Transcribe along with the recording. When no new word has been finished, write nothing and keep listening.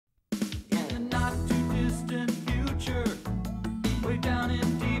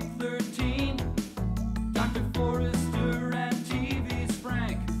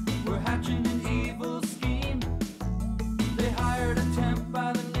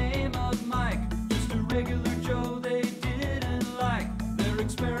regular Joe they didn't like. Their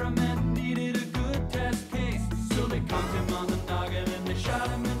experiment needed a good test case, so they conked him on the noggin and they shot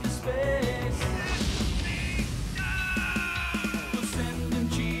him into space. We'll send him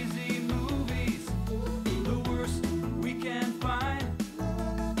cheesy movies, the worst we can find.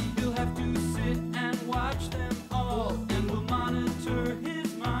 He'll have to sit and watch them all, and we'll monitor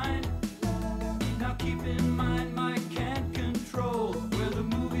his mind. Now keep in mind, Mike can't control where the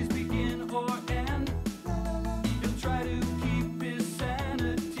movies begin or end. He'll try to keep his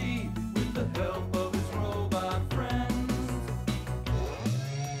sanity with the help of his robot friends.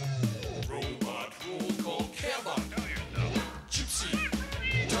 Robot roll call Mallon, Gypsy,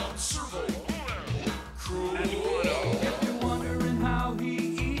 Servo, crew. If you're wondering how he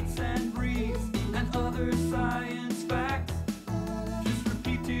eats and breathes and other science facts, just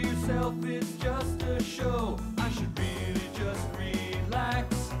repeat to yourself, it's just a show. I should really just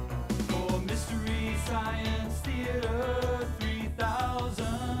relax. For Mystery Science Theater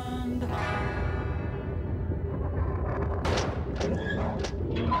 3000.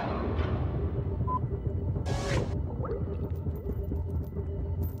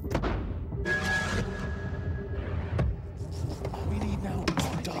 We need now a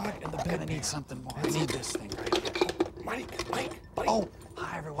dog and the bed. Gonna need something more. I need this thing right here. Mike, buddy. Oh,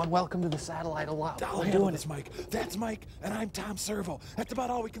 hi everyone. Welcome to the Satellite Alive. I'll handle this, Mike. That's Mike, and I'm Tom Servo. That's about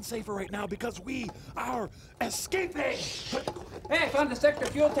all we can say for right now because we are escaping. Hey, I found the sector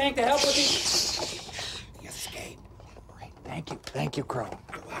fuel tank to help with the... Escape. Great. Thank you, Crow.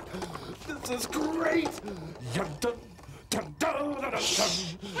 This is great. I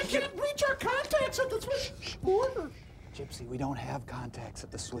can't reach our contacts at the Swiss border. Gypsy, we don't have contacts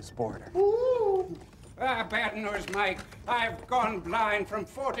at the Swiss border. Ooh. Bad news, Mike. I've gone blind from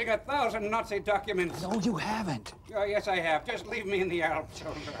forging 1,000 Nazi documents. No, you haven't. Oh, yes, I have. Just leave me in the Alps.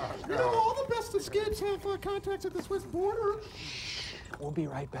 You know, all the best escapes have contacts at the Swiss border. We'll be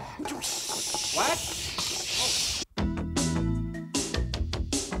right back. What?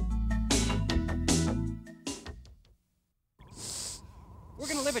 We're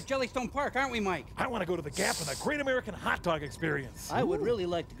gonna live at Jellystone Park, aren't we, Mike? I want to go to the Gap and the Great American Hot Dog Experience. I would really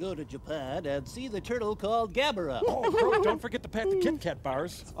like to go to Japan and see the turtle called Gabara. Oh, Crow, don't forget to pat the Kit Kat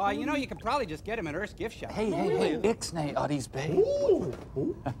bars. You know, you could probably just get him at Earth's gift shop. Hey, Ixnay Uddies Bay.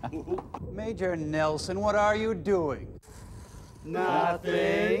 Major Nelson, what are you doing?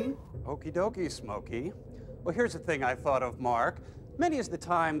 Nothing. Okie dokie, Smokey. Well, here's the thing I thought of, Mark. Many is the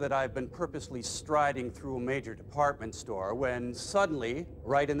time that I've been purposely striding through a major department store when suddenly,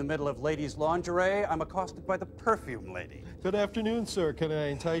 right in the middle of ladies' lingerie, I'm accosted by the perfume lady. Good afternoon, sir. Can I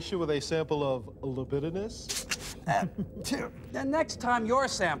entice you with a sample of libidinous? The next time you're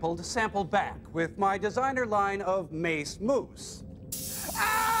sampled, sample back with my designer line of Mace Mousse.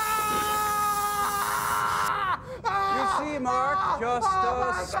 You see, Mark, just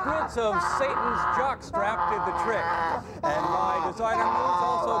a spritz of Satan's jockstrap did the trick. And my designer mousse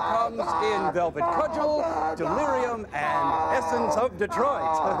also comes in Velvet Cudgel, Delirium, and Essence of Detroit.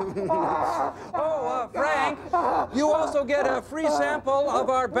 Frank, you also get a free sample of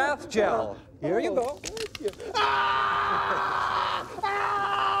our bath gel. Here you go. Thank you.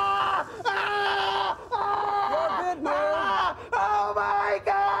 Your bid, move. Oh, my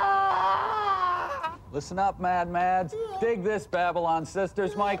God! Listen up, Mad Mads. Dig this, Babylon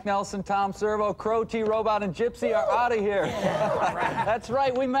Sisters. Mike Nelson, Tom Servo, Crow, T-Robot, and Gypsy are out of here. That's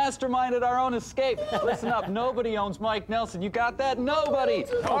right, we masterminded our own escape. Listen up, nobody owns Mike Nelson. You got that? Nobody.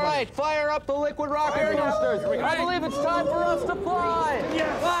 All right, fire up the liquid rocket boosters. I believe it's time for us to fly.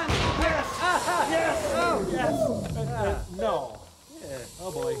 Yes! Yes! Yes! Yes! No.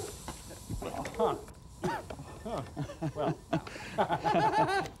 Oh, boy. Huh. Well.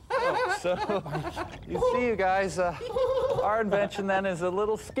 So, you see, you guys, our invention then is a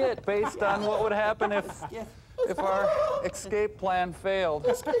little skit based on what would happen if our escape plan failed.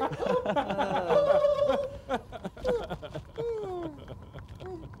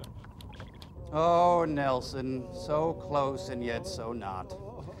 Oh, Nelson, so close and yet so not.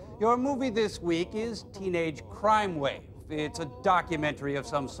 Your movie this week is Teenage Crime Wave. It's a documentary of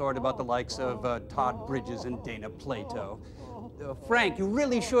some sort about the likes of Todd Bridges and Dana Plato. Frank, you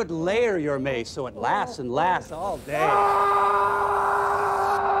really should layer your mace so it lasts and lasts all day.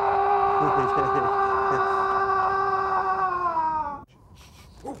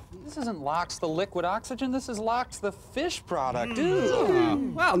 This isn't Lox the liquid oxygen, this is Lox the fish product.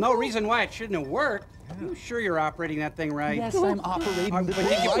 Dude! Well, no reason why it shouldn't have worked. You sure you're operating that thing right? Yes, I'm operating the But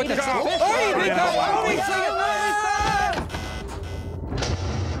did you put the fish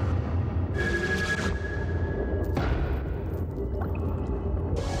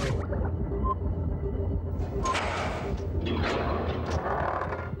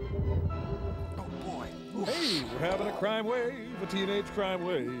crime wave, a teenage crime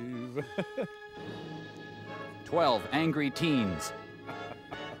wave. 12 angry teens.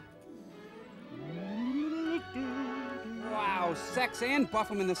 Wow, sex and buff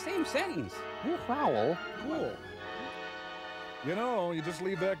 'em in the same sentence. Ooh, foul. Cool. You know, you just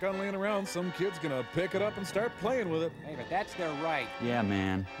leave that gun laying around, some kid's gonna pick it up and start playing with it. Hey, but that's their right. Yeah,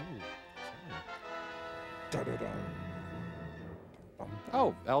 man. Da-da-da.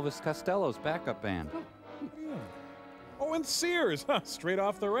 Oh, Elvis Costello's backup band. Yeah. Oh, and Sears, huh, straight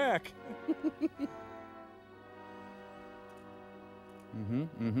off the rack.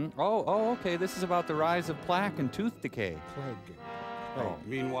 Oh, okay. This is about the rise of plaque and tooth decay. Oh.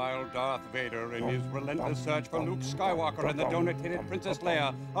 Meanwhile, Darth Vader and his relentless search for Luke Skywalker and the donut-headed Princess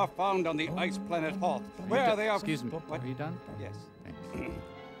Leia are found on the ice planet Hoth, where they are... Excuse me. What? Are you done? Yes. Thanks.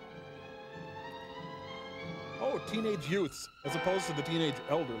 Oh, teenage youths, as opposed to the teenage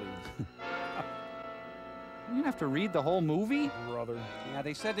elderly. You didn't have to read the whole movie? Brother. Yeah,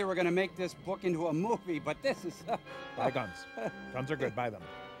 they said they were going to make this book into a movie, but this is... Buy guns. Guns are good. Buy them.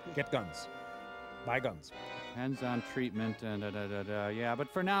 Get guns. Buy guns. Hands-on treatment, yeah, but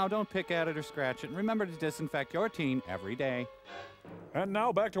for now, don't pick at it or scratch it. And remember to disinfect your teen every day. And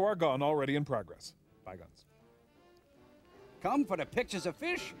now back to our gun already in progress. Buy guns. Come for the pictures of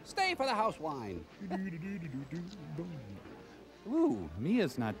fish, stay for the house wine. Ooh,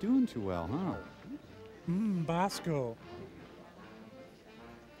 Mia's not doing too well, huh? Bosco.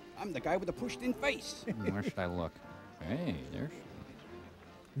 I'm the guy with the pushed-in face. Where should I look? Hey, there's...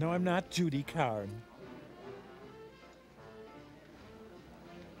 No, I'm not Judy Carn.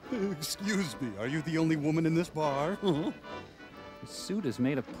 Excuse me, are you the only woman in this bar? His suit is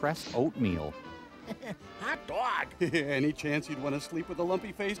made of pressed oatmeal. Hot dog. Any chance you'd want to sleep with a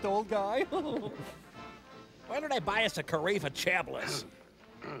lumpy-faced old guy? Why don't I buy us a carafe of Chablis?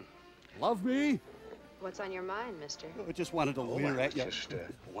 Love me? What's on your mind, mister? I just wanted to leer at you. Just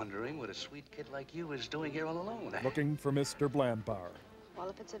wondering what a sweet kid like you is doing here all alone. Looking for Mr. Blandbar. Well,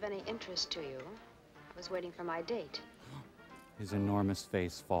 if it's of any interest to you, I was waiting for my date. His enormous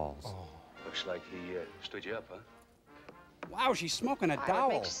face falls. Oh. Looks like he stood you up, huh? Wow, she's smoking a Why, dowel.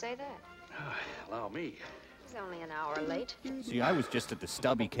 what makes you say that? Allow me. He's only an hour late. See, I was just at the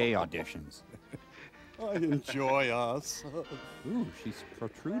Stubby K auditions. I enjoy us. Ooh, she's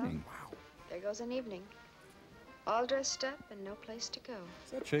protruding. Wow. There goes an evening. All dressed up and no place to go.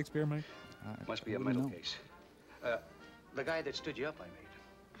 Is that Shakespeare, Mike? Must be a mental case. The guy that stood you up, I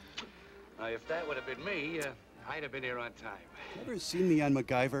made. Now, if that would have been me, I'd have been here on time. Ever seen me on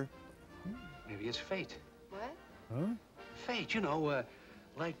MacGyver? Maybe it's fate. What? Huh? Fate, you know,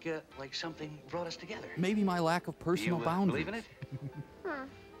 like something brought us together. Maybe my lack of personal boundaries. Believe in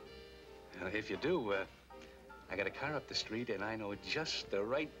it? If you do, I got a car up the street, and I know just the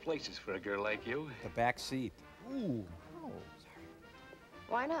right places for a girl like you. The back seat. Ooh. Oh.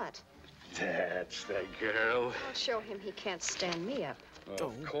 Why not? That's the girl. I'll show him he can't stand me up.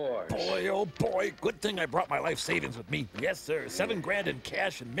 Of course. Boy, oh boy, good thing I brought my life savings with me. Yes, sir. $7 grand in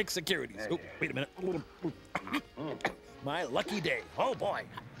cash and mixed securities. Oh, wait a minute. My lucky day. Oh boy.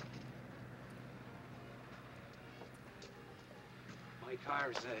 My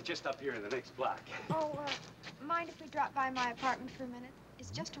car's just up here in the next block. Oh, mind if we drop by my apartment for a minute?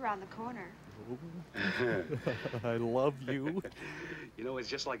 It's just around the corner. I love you. You know, it's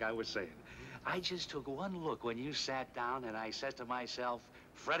just like I was saying. I just took one look when you sat down, and I said to myself,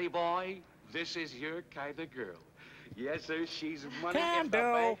 Freddie boy, this is your kind of girl. Yes, sir, she's money in the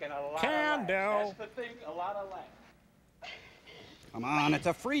bank and a lot of laughs. That's the thing, a lot of laughs. Come on, it's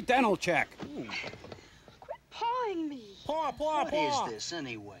a free dental check. Quit pawing me. Paw. What is this,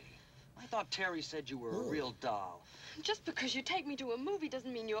 anyway? I thought Terry said you were a real doll. Just because you take me to a movie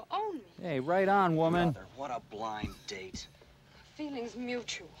doesn't mean you own me. Hey, right on, woman. Brother, what a blind date. Feelings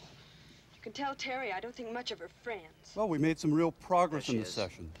mutual. You can tell Terry I don't think much of her friends. Well, we made some real progress in the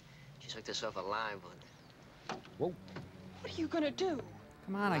session. She took this off a line, but... Whoa. What are you gonna do?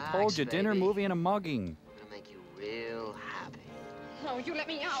 Come on, I told you, dinner, movie, and a mugging. I'm gonna make you real happy. No, you let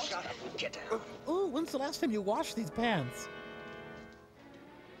me out. Shut up and get down. Oh, when's the last time you washed these pants?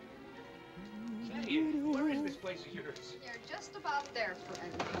 Say, where is this place of yours? You're just about there,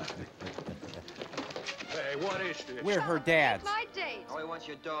 friend. Hey, what is this? We're her dads. My date. All we want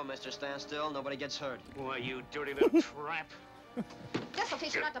your door, mister. Stand still. Nobody gets hurt. Why, you dirty little tramp. This'll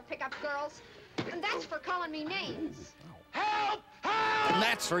teach you not to pick up girls. And that's for calling me names. Help! Help! And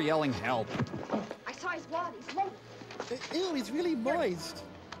that's for yelling help. I saw his wad. He's loaded. Ew, he's really moist.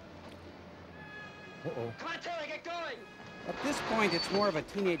 Uh-oh. Come on, Terry, get going! At this point, it's more of a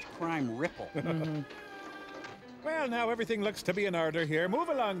teenage crime ripple. Well, now everything looks to be in order here. Move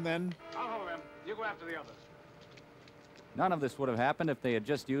along, then. I'll hold him. You go after the others. None of this would have happened if they had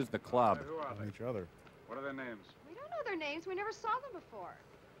just used the club. Who are they? Each other. What are their names? We don't know their names. We never saw them before.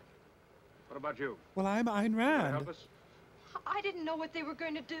 What about you? Well, I'm Ayn Can you Rand. help us? I didn't know what they were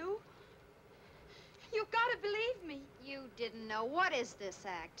going to do. You've got to believe me. You didn't know. What is this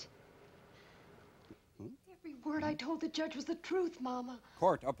act? Every word I told the judge was the truth, Mama.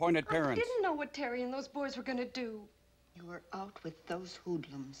 Court-appointed I parents. didn't know what Terry and those boys were going to do. You were out with those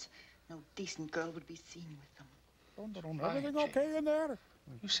hoodlums. No decent girl would be seen with them. Everything okay in there?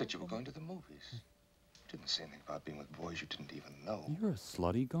 You said you were going to the movies. You didn't say anything about being with boys you didn't even know. You're a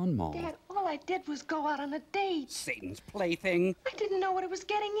slutty gun mall. Dad, all I did was go out on a date. Satan's plaything. I didn't know what I was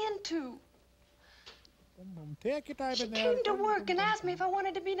getting into. Take your time She in there. came to work and asked me if I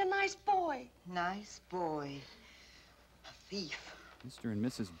wanted to be a nice boy. Nice boy. A thief. Mr. and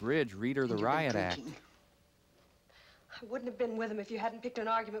Mrs. Bridge read her the And you've been riot act. drinking. I wouldn't have been with him if you hadn't picked an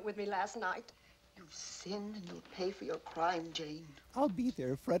argument with me last night. You've sinned and you'll pay for your crime, Jane. I'll be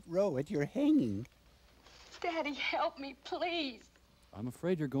there front row at your hanging. Daddy, help me, please. I'm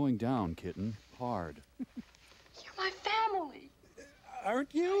afraid you're going down, kitten. Hard. You're my family.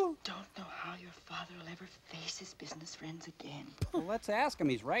 Aren't you? Don't know how your father will ever face his business friends again. Well, let's ask him.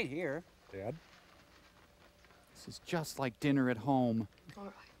 He's right here. Dad? This is just like dinner at home. All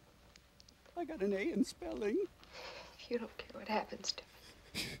right. I got an A in spelling. If you don't care what happens to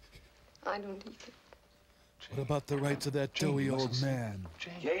me, I don't either. What about the rights of that doughy old man?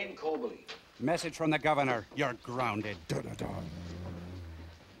 Jane Cobley. Message from the governor. You're grounded.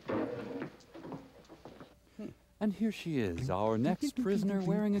 And here she is, our next prisoner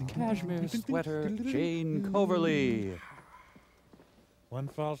wearing a cashmere sweater, Jane Coverley. One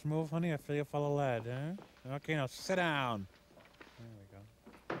false move, honey, I feel you full of lead, huh? Okay, now sit down. There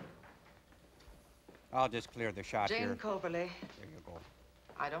we go. I'll just clear the shot Jane here. Coverley. There you go.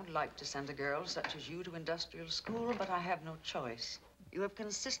 I don't like to send a girl such as you to industrial school, but I have no choice. You have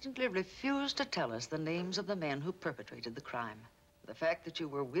consistently refused to tell us the names of the men who perpetrated the crime. The fact that you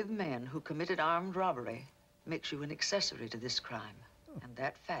were with men who committed armed robbery makes you an accessory to this crime. And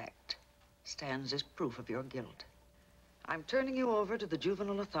that fact stands as proof of your guilt. I'm turning you over to the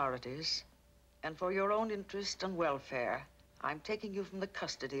juvenile authorities, and for your own interest and welfare, I'm taking you from the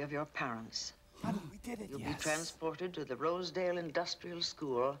custody of your parents. Honey, we did it, You'll yes. be transported to the Rosedale Industrial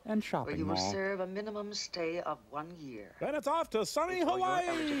School, And where shopping you will mall. serve a minimum stay of 1 year. Then it's off to sunny before you're Hawaii.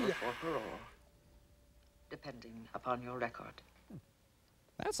 eligible for parole, depending upon your record.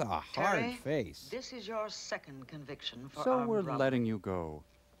 That's a hard Terry, face. This is your second conviction for So armed we're robbery. letting you go.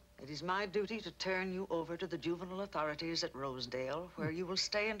 It is my duty to turn you over to the juvenile authorities at Rosedale, where you will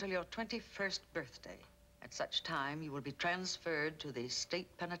stay until your 21st birthday. At such time, you will be transferred to the State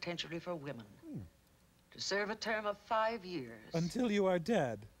Penitentiary for Women to serve a term of 5 years Until you are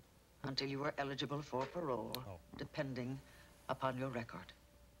dead. until you are eligible for parole, depending upon your record.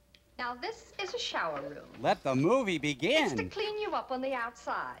 Now, this is a shower room. Let the movie It's to begin. clean you up on the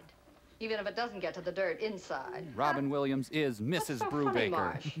outside, even if it doesn't get to the dirt inside. Robin Williams is Mrs. What's so funny, Brubaker.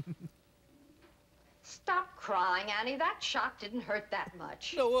 Marsh? Stop crying, Annie. That shot didn't hurt that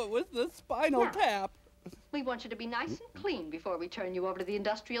much. No, it was the spinal Now. tap. We want you to be nice and clean before we turn you over to the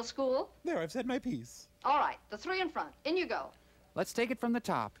industrial school. There, I've said my piece. All right, the three in front. In you go. Let's take it from the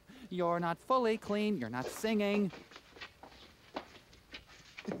top. You're not fully clean. You're not singing.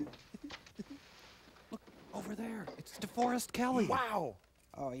 Look, over there. It's DeForest Kelly. Wow.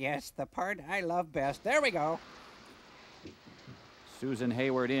 Oh, yes, the part I love best. There we go. Susan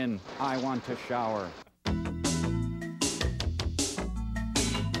Hayward in I Want to Shower.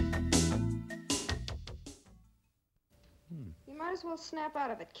 You might as well snap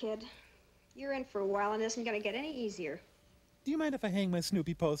out of it, kid. You're in for a while and it isn't going to get any easier. Do you mind if I hang my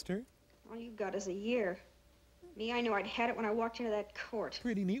Snoopy poster? All you got is a year. Me, I knew I'd had it when I walked into that court.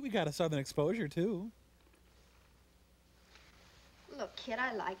 Pretty neat. We got a southern exposure, too. Look, kid,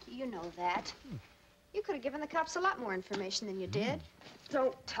 I like you. You know that. You could have given the cops a lot more information than you did.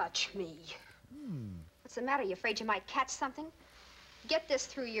 Don't touch me. What's the matter? You afraid you might catch something? Get this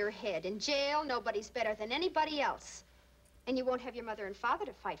through your head. In jail, nobody's better than anybody else. And you won't have your mother and father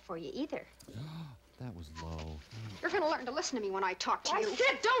to fight for you either. That was low. You're going to learn to listen to me when I talk to you. I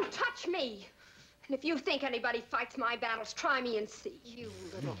said don't touch me! And if you think anybody fights my battles, try me and see. You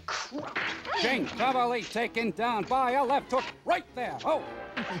little crap. Jane Coverley taken down by a left hook right there. Oh!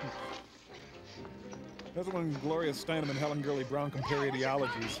 That's when Gloria Steinem and Helen Gurley Brown compare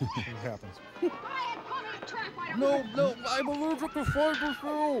ideologies. It happens. No, I'm allergic to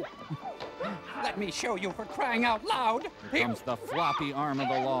fiber. Let me show you for crying out loud. Here comes the floppy arm of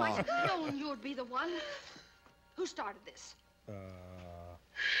the law. I known you'd be the one. Who started this?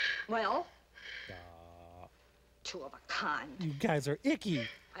 Well? two of a kind. You guys are icky.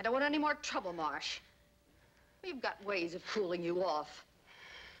 I don't want any more trouble, Marsh. We've got ways of cooling you off.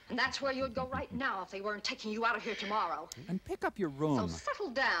 And that's where you'd go right now if they weren't taking you out of here tomorrow. And pick up your room. So settle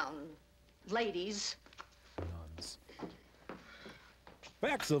down, ladies.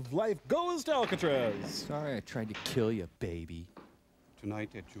 Facts of life goes to Alcatraz. Sorry I tried to kill you, baby. Tonight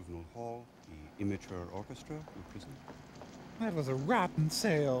at Juvenile Hall, the immature orchestra in prison. That was a rotten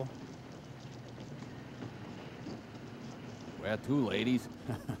sale. Where to, ladies?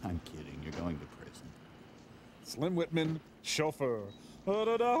 I'm kidding. You're going to prison. Slim Whitman, chauffeur.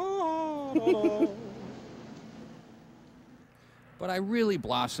 But I really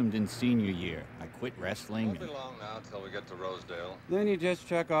blossomed in senior year. I quit wrestling. Won't be long now till we get to Rosedale. Then you just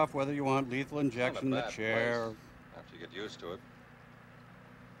check off whether you want lethal injection in the chair. Place, after you get used to it.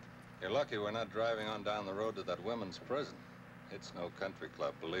 You're lucky we're not driving on down the road to that women's prison. It's no country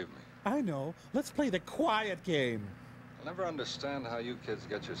club, believe me. I know. Let's play the quiet game. I'll never understand how you kids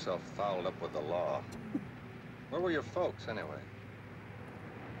get yourself fouled up with the law. Where were your folks, anyway?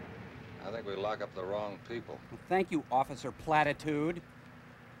 I think we lock up the wrong people. Well, thank you, Officer Platitude.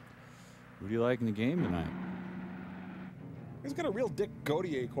 Who do you like in the game tonight? He's got a real Dick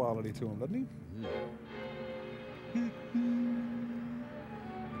Gautier quality to him, doesn't he?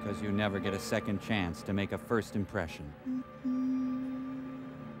 Because you never get a second chance to make a first impression.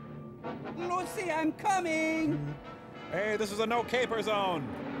 Lucy, I'm coming! Hey, this is a no-caper zone.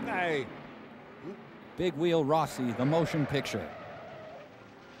 Hey. Big Wheel Rossi, the motion picture.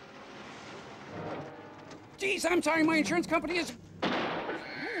 Geez, I'm sorry, my insurance company is...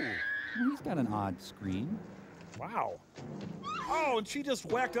 He's got an odd screen. Wow. Oh, and she just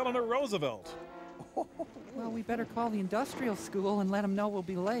whacked Eleanor Roosevelt. Well, we better call the industrial school and let them know we'll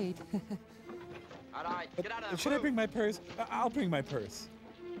be late. All right, get out of Should I bring my purse? I'll bring my purse.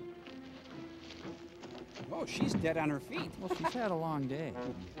 Oh, she's dead on her feet. Well, she's had a long day.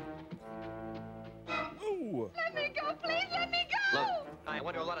 Ooh. Let me go, please, let me go! Look, I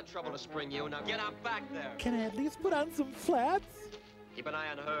went to a lot of trouble to spring you. Now get out back there. Can I at least put on some flats? Keep an eye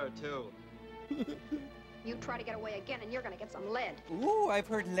on her, too. You try to get away again and you're gonna get some lead. Ooh, I've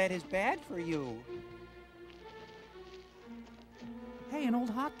heard lead is bad for you. Hey, an old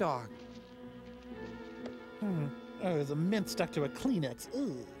hot dog. Oh, there's a mint stuck to a Kleenex.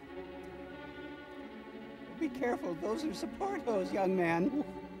 Ugh. Be careful, those are support hose, young man.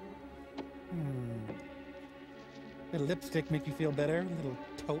 The lipstick make you feel better, little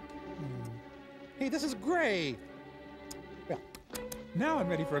taupe. Hey, this is great. Well, now I'm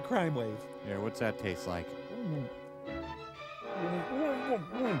ready for a crime wave. Here, what's that taste like?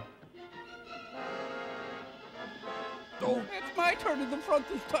 Oh, it's my turn in the front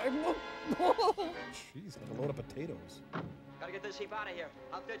this time. Jeez, like a load of potatoes. Gotta get this heap out of here.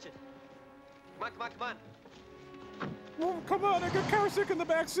 I'll ditch it. Come on, come on, come on. Oh, come on, I got car sick in the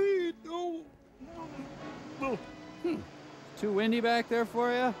back seat. Oh. Too windy back there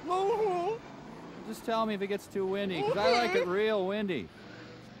for you? Oh. Just tell me if it gets too windy, because I like it real windy.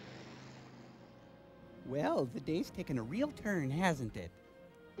 Well, the day's taken a real turn, hasn't it?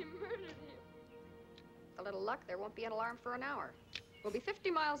 You murdered him. A little luck, there won't be an alarm for an hour. We'll be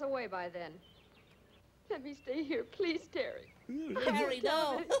 50 miles away by then. Let me stay here, please, Terry. Terry,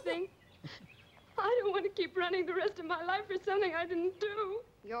 no. I don't want to keep running the rest of my life for something I didn't do.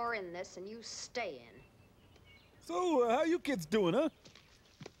 You're in this and you stay in. So, how you kids doing, huh?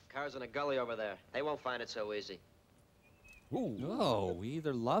 Car's in a gully over there. They won't find it so easy. Ooh. Oh, he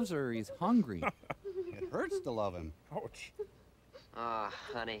either loves her or he's hungry. It hurts to love him. Ouch. Ah,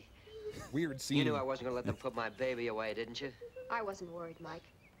 honey. Weird scene. You knew I wasn't gonna let them put my baby away, didn't you? I wasn't worried, Mike.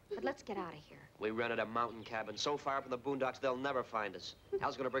 But let's get out of here. We rented a mountain cabin so far up in the boondocks they'll never find us.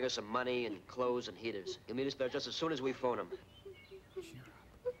 Hal's gonna bring us some money and clothes and heaters. He'll meet us there just as soon as we phone him.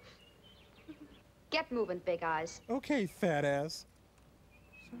 Get moving, Big Eyes. Okay, fat ass.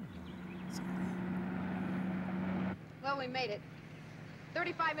 Well, we made it.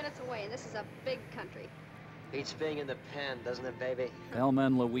 35 minutes away, and this is a big country. Beats being in the pen, doesn't it, baby? Thelma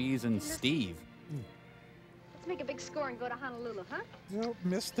and Louise and Steve. Let's make a big score and go to Honolulu, huh? Nope,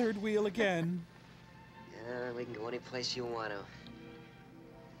 missed third wheel again. Yeah, we can go any place you want to.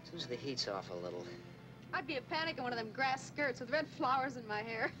 As soon as the heat's off a little. I'd be a panic in one of them grass skirts with red flowers in my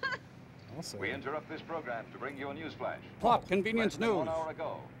hair. We interrupt this program to bring you a news flash. Plop, convenience Less than news. 1 hour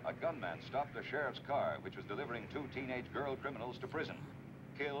ago, a gunman stopped a sheriff's car which was delivering 2 teenage girl criminals to prison.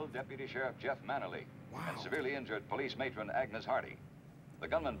 Killed Deputy Sheriff Jeff Manley and severely injured police matron Agnes Hardy. The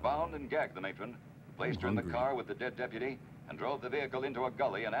gunman bound and gagged the matron, placed her in the car with the dead deputy, and drove the vehicle into a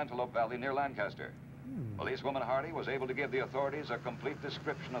gully in Antelope Valley near Lancaster. Policewoman Hardy was able to give the authorities a complete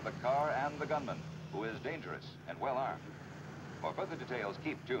description of the car and the gunman. who is dangerous and well armed. For further details,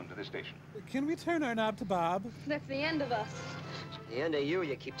 keep tuned to this station. Can we turn our knob to Bob? That's the end of us. The end of you,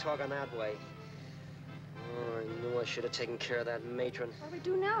 you keep talking that way. Oh, I knew I should have taken care of that matron. What do we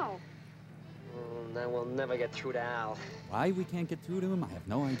do now? Oh, now we'll never get through to Al. Why we can't get through to him, I have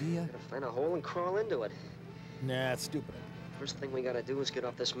no idea. Gotta find a hole and crawl into it. Nah, it's stupid. First thing we gotta do is get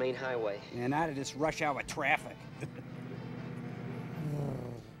off this main highway. And out of this rush hour traffic.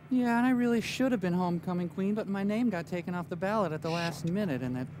 Yeah, and I really should have been homecoming queen, but my name got taken off the ballot at the last minute,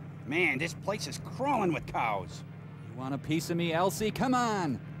 and that... Man, this place is crawling with cows. You want a piece of me, Elsie? Come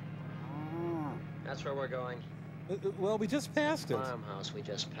on! That's where we're going. Well, we just passed it. Farmhouse we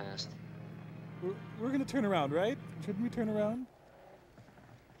just passed. We're gonna turn around, right? Shouldn't we turn around?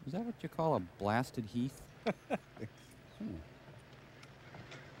 Is that what you call a blasted heath?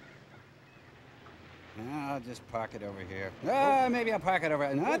 I'll just park it over here. Maybe I'll park it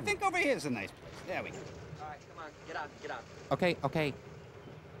over... No, I think over here's a nice place. There we go. All right, come on. Get out. Get out. Okay, okay.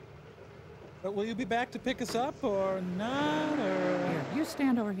 But will you be back to pick us up, or not, or... Here, you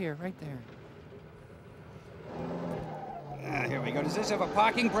stand over here, right there. Here we go. Does this have a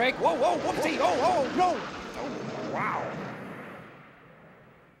parking brake? Whoa, whoa, whoopsie! Oh, no! Oh, wow.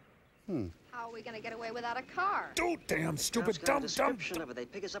 How are we going to get away without a car? Oh, damn, stupid, dumb. Description of it. They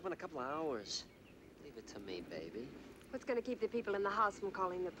pick us up in a couple of hours. Leave it to me, baby. What's going to keep the people in the house from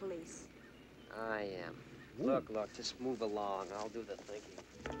calling the police? I am. Look, just move along. I'll do the thinking.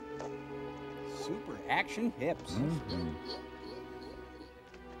 Super action hips.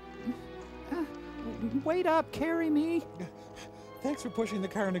 Wait up, carry me. Thanks for pushing the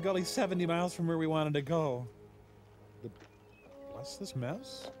car in a gully 70 miles from where we wanted to go. What's this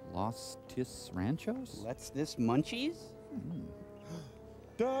mess? Los Tis Ranchos? Let's this munchies?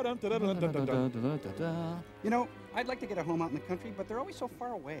 You know, I'd like to get a home out in the country, but they're always so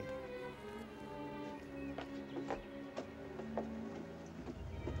far away.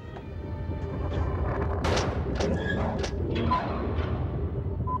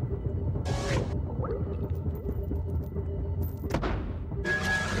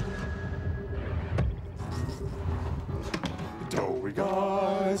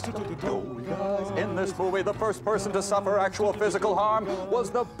 In this movie, the first person to suffer actual physical harm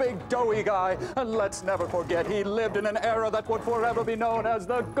was the big doughy guy. And let's never forget, he lived in an era that would forever be known as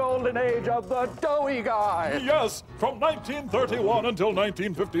the golden age of the doughy guy. Yes, from 1931 until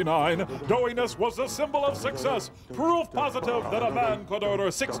 1959, doughiness was a symbol of success. Proof positive that a man could order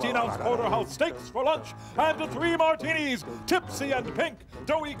 16-ounce porterhouse steaks for lunch and 3 martinis. Tipsy and pink,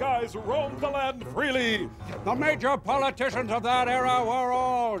 doughy guys roamed the land freely. The major politicians of that era were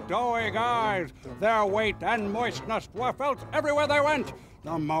all doughy guys. Their weight and moistness were felt everywhere they went.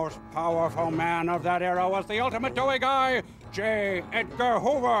 The most powerful man of that era was the ultimate doughy guy, J. Edgar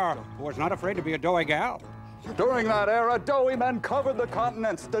Hoover, who was not afraid to be a doughy gal. During that era, doughy men covered the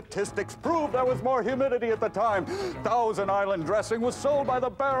continent. Statistics prove there was more humidity at the time. Thousand Island dressing was sold by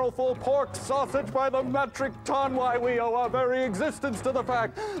the barrelful, pork sausage by the metric ton. Why, we owe our very existence to the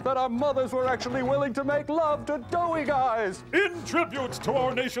fact that our mothers were actually willing to make love to doughy guys. In tribute to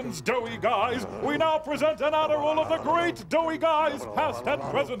our nation's doughy guys, we now present an honor roll of the great doughy guys, past and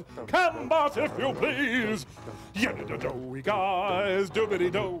present. Canvas, if you please. Yeah, doughy guys,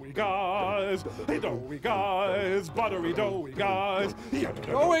 doobity doughy guys, hey doughy guys, buttery doughy guys. Yeah,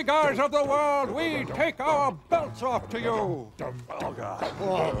 Doughy guys of the world, we take our belts off to you. Oh, God.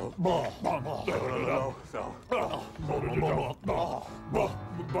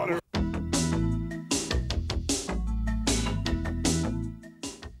 Butter.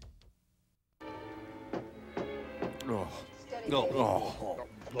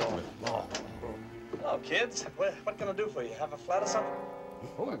 Hello, kids. What can I do for you? Have a flat or something?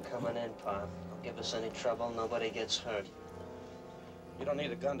 We're coming in, Pop. Don't give us any trouble. Nobody gets hurt. You don't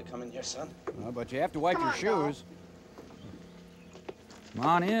need a gun to come in here, son. No, but you have to wipe your shoes. Come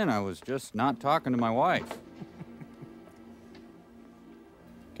on in, I was just not talking to my wife.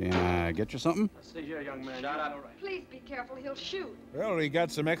 Can I get you something? See here, young man. Shut up. Please be careful. He'll shoot. Well, we got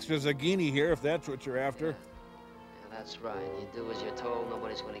some extra zucchini here, if that's what you're after. Yeah, that's right. You do as you're told,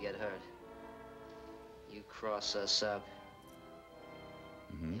 nobody's going to get hurt. You cross us up.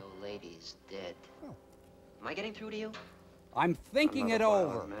 The old lady's dead. Oh. Am I getting through to you? I'm thinking it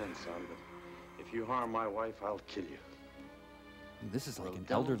over. Man, son, but if you harm my wife, I'll kill you. This is like an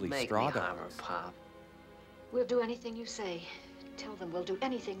Don't elderly make straw me dog. harm her, Pop. We'll do anything you say. Tell them we'll do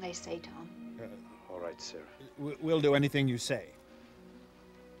anything they say, Tom. All right, Sarah. We'll do anything you say.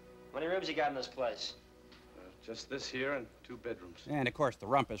 How many rooms you got in this place? Just this here and 2 bedrooms. And, of course, the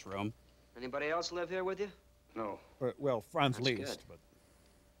rumpus room. Anybody else live here with you? No. Well, Franz That's least, good. but...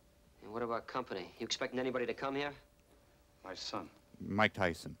 And what about company? You expecting anybody to come here? My son. Mike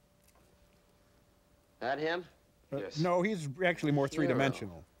Tyson. That him? Yes. No, he's actually more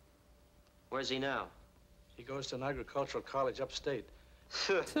three-dimensional. Where's he now? He goes to an agricultural college upstate.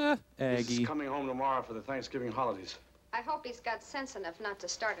 Aggie. He's coming home tomorrow for the Thanksgiving holidays. I hope he's got sense enough not to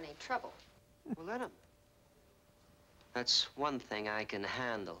start any trouble. Well, let him. That's one thing I can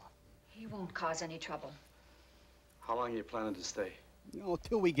handle. He won't cause any trouble. How long are you planning to stay? No,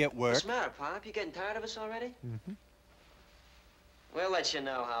 till we get work. What's the matter, Pop? You getting tired of us already? Mm-hmm. We'll let you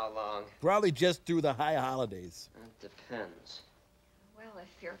know how long. Probably just through the high holidays. It depends. Well,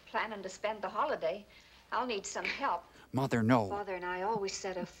 if you're planning to spend the holiday, I'll need some help. Mother, no. Father and I always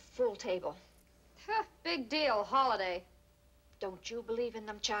set a full table. Huh, big deal, holiday. Don't you believe in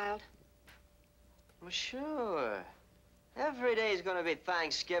them, child? Well, sure. Every day's gonna be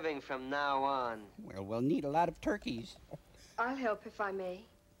Thanksgiving from now on. Well, we'll need a lot of turkeys. I'll help if I may.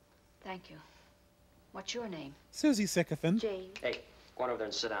 Thank you. What's your name? Susie Sycophant. Jane. Hey, go on over there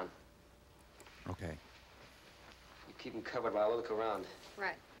and sit down. Okay. You keep them covered while I look around.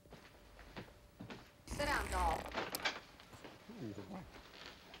 Right. Sit down, doll.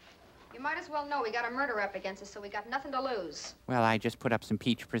 You might as well know we got a murder up against us, so we got nothing to lose. Well, I just put up some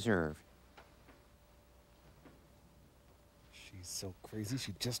peach preserve. She's so crazy,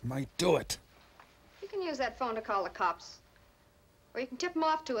 she just might do it. You can use that phone to call the cops. Or you can tip them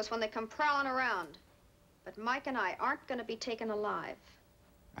off to us when they come prowling around. But Mike and I aren't going to be taken alive.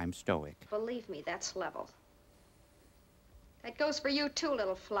 I'm stoic. Believe me, that's level. That goes for you, too,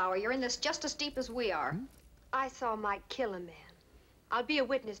 little flower. You're in this just as deep as we are. I saw Mike kill a man. I'll be a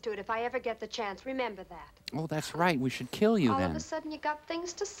witness to it if I ever get the chance. Remember that. Oh, that's right. We should kill you All then. of a sudden, you got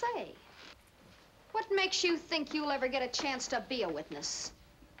things to say. What makes you think you'll ever get a chance to be a witness?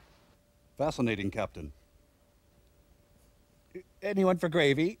 Fascinating, Captain. Anyone for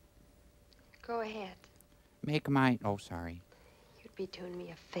gravy? Go ahead. Make my... Oh, sorry. You'd be doing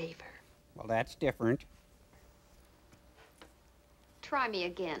me a favor. Well, that's different. Try me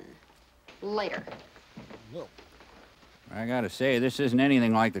again. Later. No. I gotta say, this isn't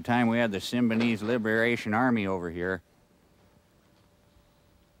anything like the time we had the Symbionese Liberation Army over here.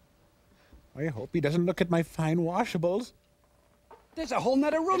 I hope he doesn't look at my fine washables. There's a whole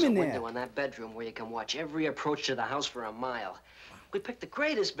nother room There's in a there. window in that bedroom where you can watch every approach to the house for a mile. We picked the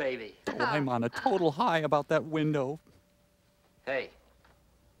greatest, baby. Oh, I'm on a total high about that window. Hey.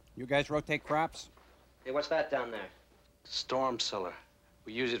 You guys rotate crops? Hey, what's that down there? Storm cellar.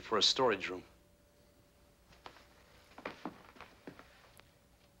 We use it for a storage room.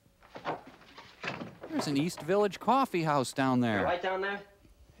 There's an East Village coffee house down there. Right down there?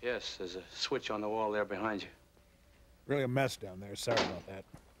 Yes, there's a switch on the wall there behind you. Really a mess down there. Sorry about that.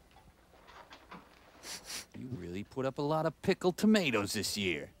 You really put up a lot of pickled tomatoes this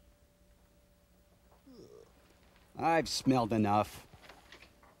year. I've smelled enough.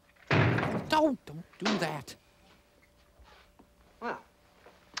 Don't do that. Well,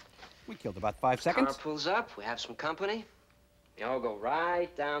 we killed about 5 seconds. Car pulls up, we have some company. We all go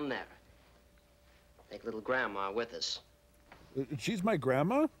right down there. Take little grandma with us. She's my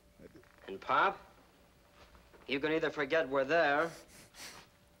grandma? And Pop, you can either forget we're there,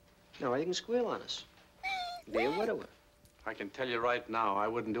 or you can squeal on us. Be a widower. I can tell you right now, I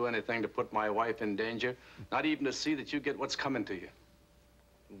wouldn't do anything to put my wife in danger, not even to see that you get what's coming to you.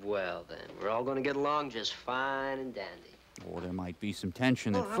 Well, then, we're all going to get along just fine and dandy. Or there might be some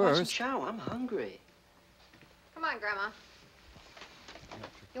tension at How about some first. chow? I'm hungry. Come on, Grandma.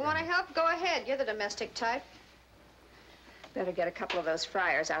 You want to help? Go ahead. You're the domestic type. Better get a couple of those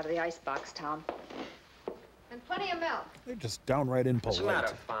fryers out of the icebox, Tom. And plenty of milk. They're just downright impolite. What's the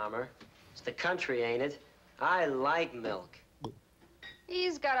matter, Farmer? It's the country, ain't it? I like milk.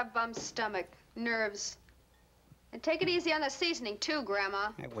 He's got a bum stomach. Nerves. And take it easy on the seasoning, too, Grandma.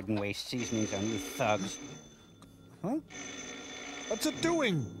 I wouldn't waste seasonings on you thugs. Huh? What's it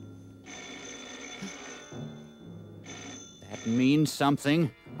doing? That means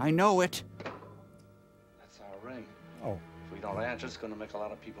something. I know it. That's our ring. Oh. If we don't answer, it's going to make a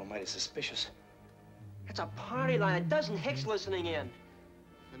lot of people mighty suspicious. It's a party line. A dozen hicks listening in.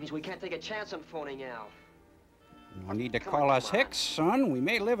 That means we can't take a chance on phoning Al. No need to call us hicks, son. We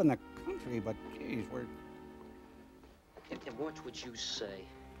may live in the country, but geez, we're... And what would you say?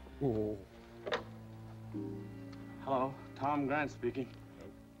 Oh. Hello, Tom Grant speaking.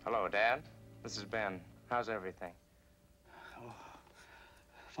 Hello, Dad. This is Ben. How's everything? Oh,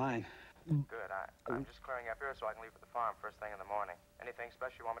 fine. Good. I'm just clearing up here so I can leave for the farm first thing in the morning. Anything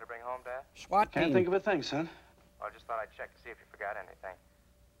special you want me to bring home, Dad? SWAT Can't team. think of a thing, son. Well, I just thought I'd check to see if you forgot anything.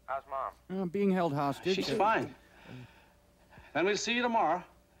 How's Mom? Being held hostage. She's fine. Then we'll see you tomorrow.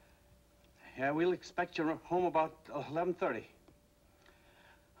 Yeah, we'll expect you home about 11:30.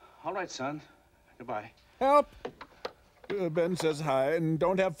 All right, son. Goodbye. Help! Ben says hi and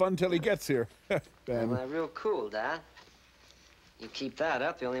don't have fun till he gets here. Ben. Well, real cool, Dad. You keep that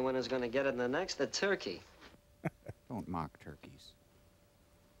up, the only one who's going to get it in the neck's the turkey. Don't mock turkeys.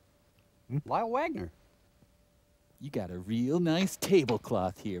 Lyle Wagner. You got a real nice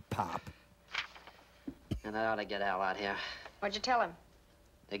tablecloth here, Pop. And I ought to get Al out here. What'd you tell him?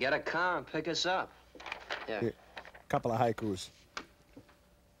 They get a car and pick us up. Here. Couple of haikus.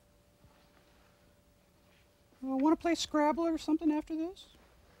 Want to play Scrabble or something after this?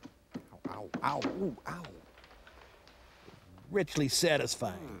 Ow, ow, ooh, ow. Richly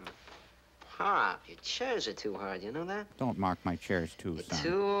satisfying. Pop, your chairs are too hard, you know that? Don't mark my chairs too, You're son.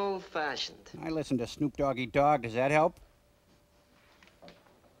 too old-fashioned. I listen to Snoop Doggy Dogg. Does that help?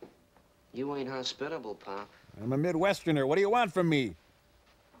 You ain't hospitable, Pop. I'm a Midwesterner. What do you want from me?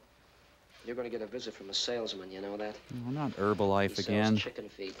 You're going to get a visit from a salesman, you know that? No, not Herbalife He again. sells chicken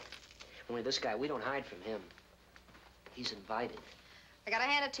feet. Only this guy, we don't hide from him. He's invited. I gotta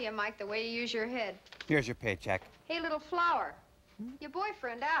hand it to you, Mike, the way you use your head. Here's your paycheck. Hey, little flower. Your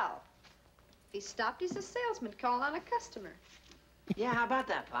boyfriend, Al. If he stopped, he's a salesman calling on a customer. Yeah, how about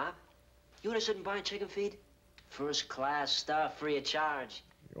that, Pop? You want to sit and buy chicken feed? First class stuff, free of charge.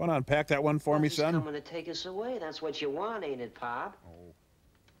 You want to unpack that one for me, He's son? coming to take us away. That's what you want, ain't it, Pop? Oh.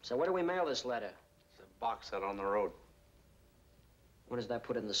 So where do we mail this letter? It's a box out on the road. When does that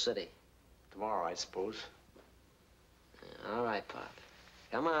put in the city? Tomorrow, I suppose. All right, Pop.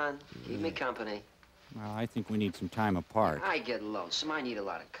 Come on, keep me company. Well, I think we need some time apart. I get lonesome. I need a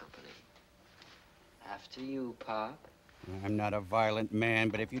lot of company. After you, Pop. I'm not a violent man,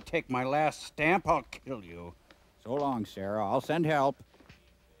 but if you take my last stamp, I'll kill you. So long, Sarah. I'll send help.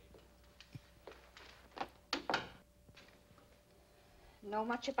 Know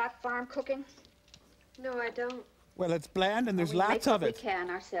much about farm cooking? No, I don't. Well, it's bland and there's We lots make of what it. We can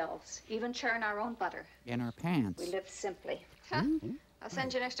ourselves. Even churn our own butter. In our pants. We live simply. Huh? I'll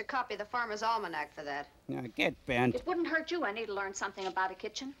send you an extra copy of the Farmer's Almanac for that. Now, get bent. It wouldn't hurt you any to learn something about a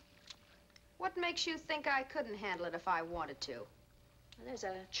kitchen. What makes you think I couldn't handle it if I wanted to? There's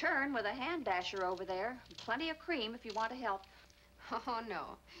a churn with a hand dasher over there. Plenty of cream if you want to help. Oh,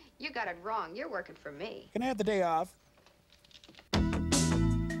 no. You got it wrong. You're working for me. Can I have the day off?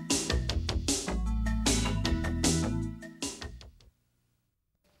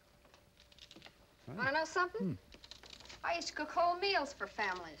 Want to know something? I used to cook whole meals for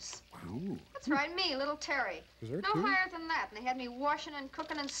families. Wow. That's right, me, little Terry. Dessert, No too? higher than that, and they had me washing and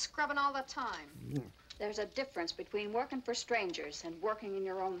cooking and scrubbing all the time. There's a difference between working for strangers and working in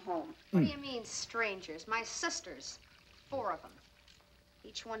your own home. What do you mean, strangers? My sisters. 4 of them.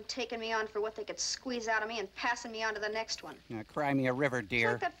 Each one taking me on for what they could squeeze out of me and passing me on to the next one. Now, cry me a river, It's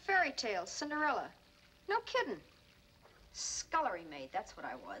dear. like that fairy tale, Cinderella. No kidding. Scullery maid, that's what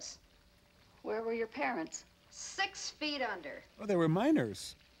I was. Where were your parents? 6 feet under. Oh, they were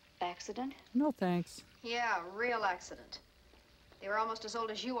minors. Accident? No, thanks. Yeah, real accident. They were almost as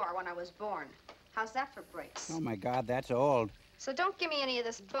old as you are when I was born. How's that for breaks? Oh, my God, that's old. So don't give me any of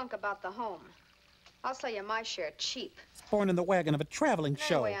this bunk about the home. I'll sell you my share cheap. Born in the wagon of a traveling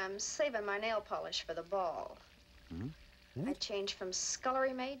show. Anyway, I'm saving my nail polish for the ball. I changed from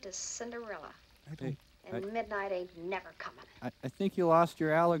scullery maid to Cinderella. Hey, And midnight ain't never coming. I think you lost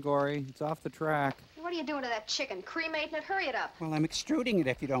your allegory. It's off the track. What are you doing to that chicken? Cremating it? Hurry it up. Well, I'm extruding it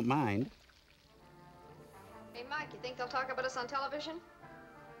if you don't mind. Hey, Mike, you think they'll talk about us on television?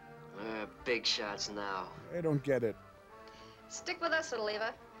 We're big shots now. I don't get it. Stick with us, little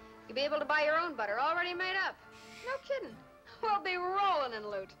Eva. You'll be able to buy your own butter, already made up. No kidding. We'll be rolling in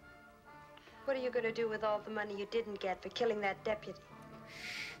loot. What are you going to do with all the money you didn't get for killing that deputy?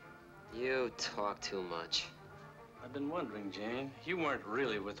 You talk too much. I've been wondering, Jane. You weren't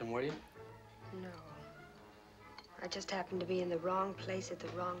really with him, were you? No. I just happened to be in the wrong place at the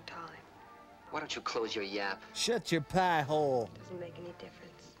wrong time. Why don't you close your yap? Shut your pie hole. Doesn't make any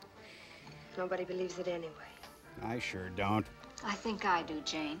difference. Nobody believes it anyway. I sure don't. I think I do,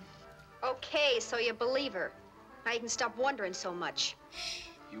 Jane. Okay, so you believe her. Now you can stop wondering so much.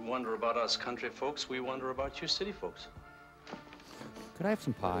 You wonder about us country folks, we wonder about you city folks. Could I have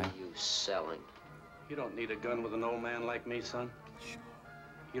some pie? What are you selling? You don't need a gun with an old man like me, son.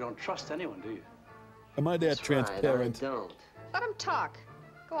 You don't trust anyone, do you? Am I that That's transparent? Right, I don't. Let him talk.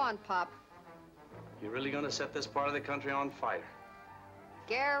 Go on, Pop. You're really gonna set this part of the country on fire.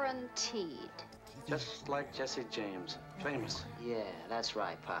 Guaranteed. Just like Jesse James. Famous. Yeah, that's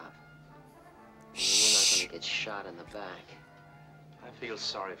right, Pop. You're not gonna get shot in the back. I feel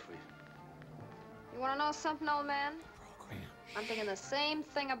sorry for you. You want to know something, old man? I'm thinking the same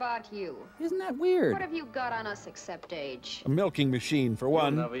thing about you. Isn't that weird? What have you got on us except age? A milking machine, for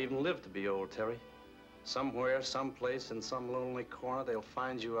one. You'll never even live to be old, Terry. Somewhere, someplace, in some lonely corner, they'll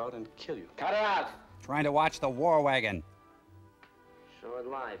find you out and kill you. Cut it out! Trying to watch the war wagon. Short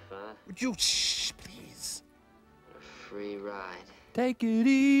life, huh? Would you shh, please? A free ride. Take it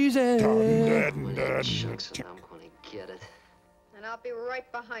easy. When it chucks it, I'm gonna get it. And I'll be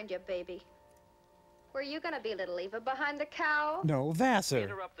right behind you, baby. Where are you gonna be, little Eva? Behind the cow? No, Vassar.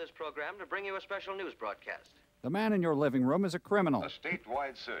 Interrupt this program to bring you a special news broadcast. The man in your living room is a criminal. A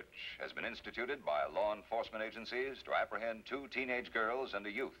statewide search has been instituted by law enforcement agencies to apprehend 2 teenage girls and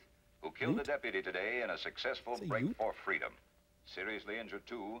a youth who killed a deputy today in a successful break for freedom. Seriously injured,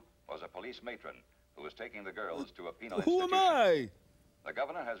 too, was a police matron who was taking the girls to a penal institution. Who am I? The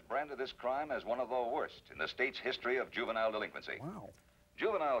governor has branded this crime as one of the worst in the state's history of juvenile delinquency. Wow.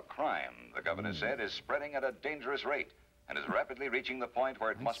 Juvenile crime, the governor said, is spreading at a dangerous rate and is rapidly reaching the point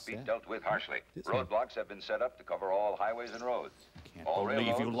where it must be dealt with harshly. Roadblocks have been set up to cover all highways and roads. All believe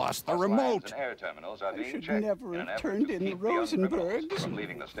you railroads, lost the bus lines, remote. and air terminals are being should checked never in an have effort turned to in the keep the young criminals Rosenbergs. from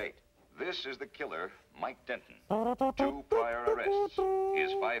leaving the state. This is the killer, Mike Denton. 2 prior arrests. He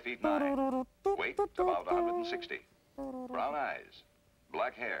is 5 feet 9. Weight about 160. Brown eyes.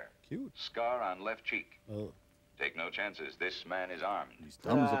 Black hair. Cute. Scar on left cheek. Oh. Take no chances. This man is armed. He's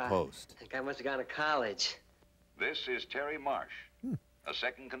dumb as a post. I think I must have gone to college. This is Terry Marsh. A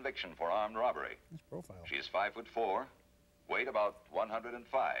second conviction for armed robbery. Nice profile. She is 5'4", weight about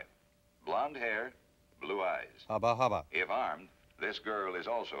 105. Blonde hair, blue eyes. Hubba hubba. If armed, this girl is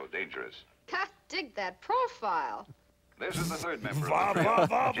also dangerous. Ha! Dig that profile. This is the third member of the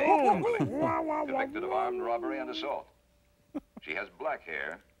trio, Jane Kimberly, convicted of armed robbery and assault. She has black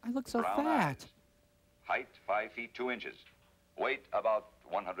hair, I look so brown fat. eyes. Height 5 feet 2 inches. Weight about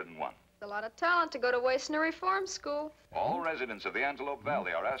 101. A lot of talent to go to waste in a reform school. All residents of the Antelope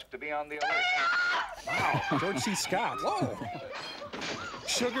Valley are asked to be on the alert. Wow. George C. Scott. Whoa.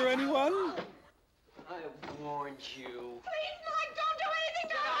 Sugar, anyone? I warned you. Please, Mike, don't do anything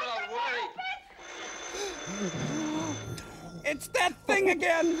to Don't worry. It's that thing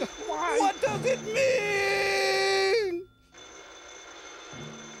again! Why? What does it mean?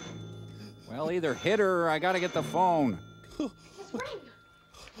 Well, either hit her or I gotta get the phone.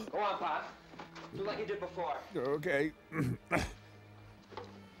 Go on, Pop. Do like you did before. Okay.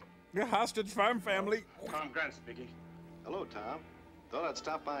 The hostage farm family. Tom Grant speaking. Hello, Tom. Thought I'd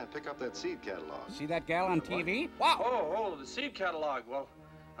stop by and pick up that seed catalog. See that gal on TV? Wow. Oh, the seed catalog. Well,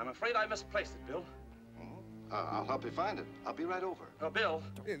 I'm afraid I misplaced it, Bill. I'll help you find it. I'll be right over. Oh, Bill,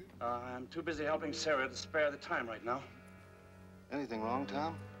 I'm too busy helping Sarah to spare the time right now. Anything wrong,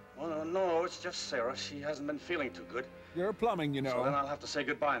 Tom? Well, no, it's just Sarah. She hasn't been feeling too good. You're plumbing, you know. So then I'll have to say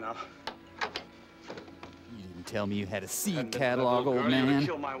goodbye now. You didn't tell me you had a seed And catalog, that little old girl, you man. would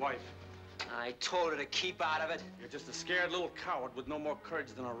kill my wife. I told her to keep out of it. You're just a scared little coward with no more courage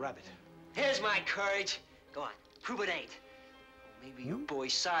than a rabbit. Here's my courage. Go on, prove it ain't. Maybe your boy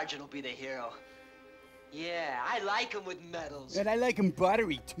Sergeant will be the hero. Yeah, I like him with medals. And I like him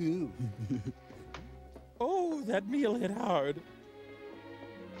buttery, too. Oh, that meal hit hard.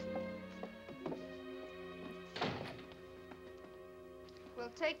 We'll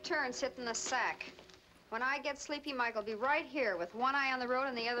take turns hitting the sack. When I get sleepy, Mike will be right here with one eye on the road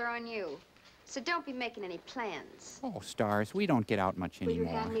and the other on you. So don't be making any plans. Oh, Stars, we don't get out much Will you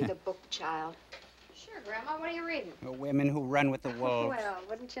anymore. hand me the book, child? Sure, Grandma. What are you reading? The women who run with the wolves. Well,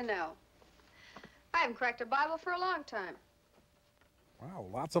 wouldn't you know? I haven't cracked a Bible for a long time. Wow,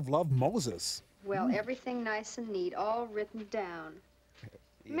 lots of love, Moses. Well, everything nice and neat, all written down.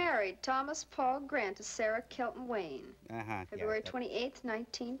 Married Thomas Paul Grant to Sarah Kelton Wayne. February 28th,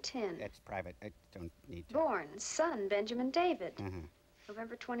 1910. That's private. I don't need to. Born, son Benjamin David.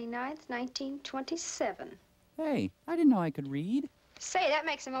 November 29th, 1927. Hey, I didn't know I could read. Say, that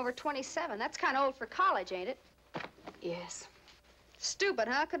makes him over 27. That's kind of old for college, ain't it? Yes. Stupid,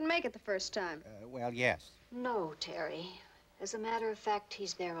 huh? Couldn't make it the first time. Well, yes. No, Terry. As a matter of fact,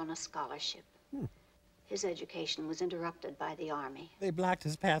 he's there on a scholarship. His education was interrupted by the Army. They blocked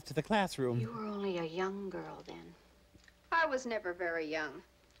his path to the classroom. You were only a young girl then. I was never very young.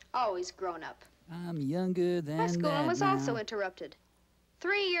 Always grown up. I'm younger than My schooling that was now. also interrupted.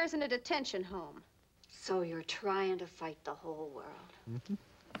 3 years in a detention home. So you're trying to fight the whole world.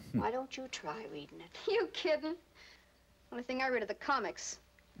 Why don't you try reading it? You kidding? Only thing I read are the comics.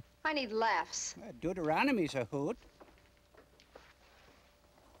 I need laughs. Deuteronomy's a hoot.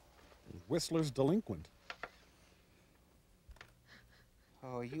 Whistler's delinquent.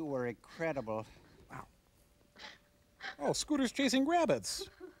 Oh, you were incredible. Wow. Oh, Scooter's chasing rabbits.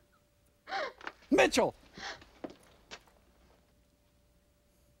 Mitchell!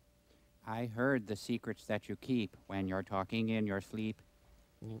 I heard the secrets that you keep when you're talking in your sleep.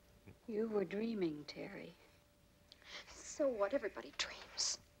 You were dreaming, Terry. So what? Everybody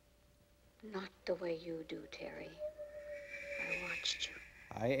dreams. Not the way you do, Terry. I watched you.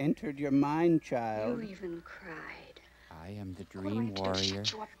 I entered your mind, child. You even cried. I am the What do I dream have to do? warrior.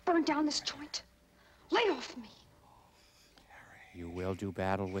 Shut you up. Burn down this joint. Lay off me. You will do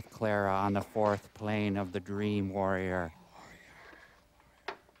battle with Clara on the 4th plane of the dream warrior.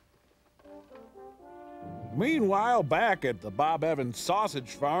 Meanwhile, back at the Bob Evans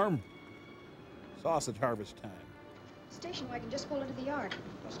sausage farm, sausage harvest time. Station wagon just pulled into the yard.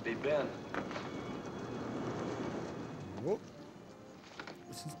 Must be Ben. Whoop.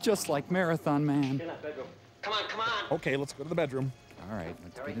 This is just like Marathon Man. Get in that bedroom. Come on, come on. Okay, let's go to the bedroom. All right,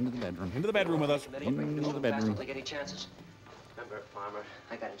 let's get into the bedroom. Into the bedroom with us. Into the bedroom. Take any chances. Remember, Farmer,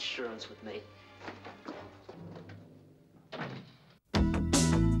 I got insurance with me.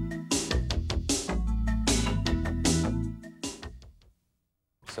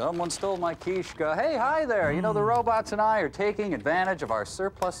 Someone stole my Kishka. Hey, hi there. You know, the robots and I are taking advantage of our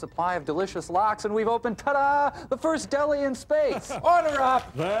surplus supply of delicious lox, and we've opened, ta-da, the first deli in space. Order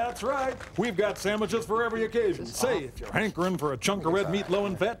up! That's right. We've got sandwiches for every occasion. Say, if you're hankering for a chunk of red meat low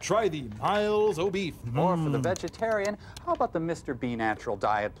in fat, try the Miles O' Beef. Or for the vegetarian, how about the Mr. B Natural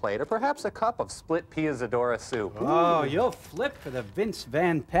diet plate, or perhaps a cup of split Piazzadora soup? Oh, you'll flip for the Vince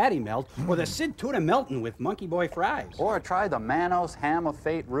Van Patty melt or the Sid Tuna Melton with Monkey Boy fries. Or try the Manos Ham of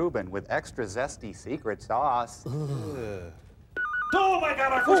Fate Reuben with extra zesty secret sauce. Oh my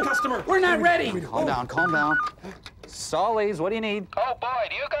God, our first customer! We're not ready! Calm down, calm down. Solly's, what do you need? Oh, boy,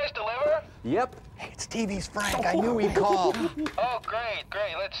 do you guys deliver? Yep. Hey, it's TV's Frank. I knew he'd call. Oh, great,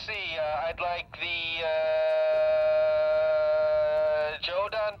 great. Let's see. I'd like the Joe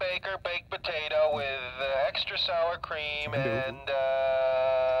Don Baker baked potato with extra sour cream and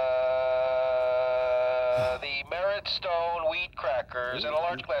the Merit Stone wheat crackers and a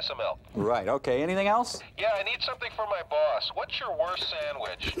large glass of milk. Right, okay. Anything else? Yeah, I need something for my boss. What's your worst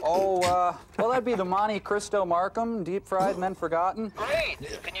sandwich? Oh, well, that'd be the Monte Cristo Markham, deep fried and then forgotten. Great.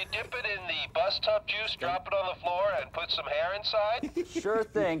 Can you dip it in the bus tub juice, drop it on the floor, and put some hair inside? Sure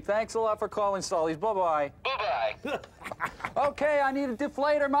thing. Thanks a lot for calling, Solly's. Bye-bye. Bye-bye. Okay, I need a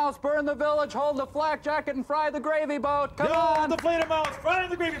deflator mouse. Burn the village, hold the flak jacket, and fry the gravy boat. Come on. Deflator mouse, fry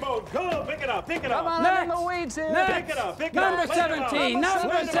the gravy boat. Go, pick it up, pick it up. Come on, I'm in the weeds here. Pick it up, pick it up. Number 17,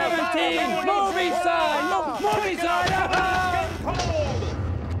 number 17, movie side, movie side.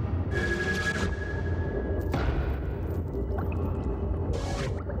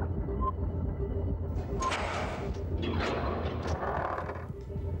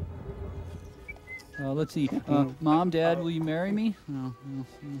 Let's see. Mom, Dad, will you marry me?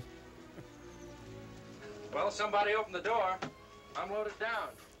 Well, somebody open the door. I'm loaded down.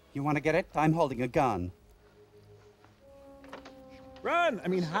 You want to get it? I'm holding a gun. Run! I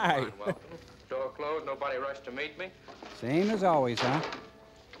mean, hi. Well, door closed, nobody rushed to meet me. Same as always, huh?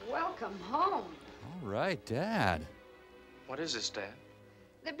 Welcome home. All right, Dad. What is this, Dad?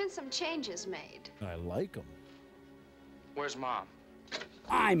 There've been some changes made. I like them. Where's Mom?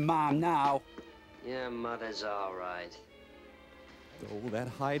 I'm Mom now. Yeah, Mother's all right. Oh, that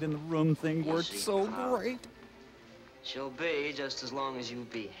hide in the room thing worked so great. She'll be just as long as you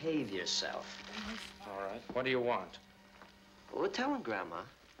behave yourself. All right. What do you want? Well, tell him, Grandma.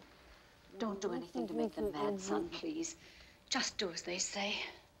 Don't do anything to make them mad, son, please. Just do as they say.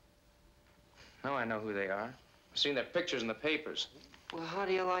 Now I know who they are. I've seen their pictures in the papers. Well, how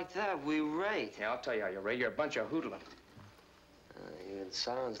do you like that? We rate. Yeah, I'll tell you how you rate. You're a bunch of hoodlum. It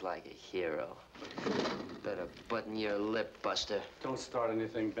sounds like a hero. Better button your lip, Buster. Don't start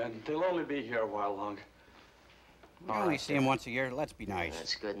anything, Ben. They'll only be here a while longer. We only see him once a year. Let's be nice.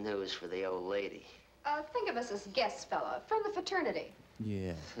 That's good news for the old lady. Think of us as guests, fella, from the fraternity.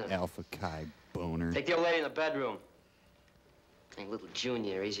 Yeah, Alpha Chi boner. Take the old lady in the bedroom. Make little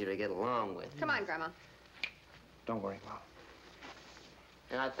Junior easier to get along with. Come on, Grandma. Don't worry, Mom.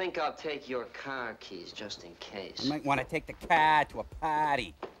 And I think I'll take your car keys just in case. You might want to take the car to a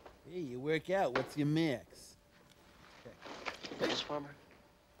party. Hey, you work out. What's your mix? Mrs. Farmer?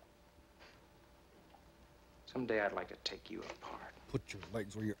 Someday I'd like to take you apart. Put your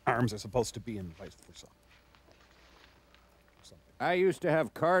legs where your arms are supposed to be and vice versa. I used to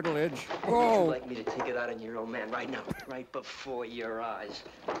have cartilage. Oh! You'd like me to take it out on your old man right now, right before your eyes.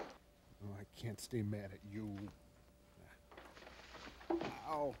 Oh, I can't stay mad at you. Ow.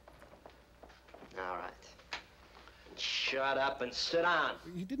 All right. Shut up and sit down.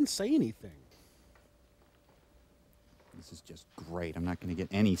 You didn't say anything. This is just great. I'm not going to get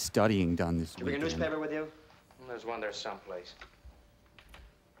any studying done this Did you bring a weekend. newspaper with you? There's one there someplace.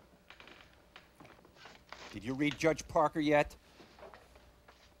 Did you read Judge Parker yet?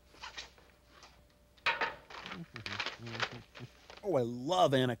 Oh, I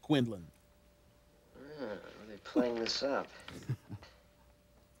love Anna Quindlen. Are they playing this up?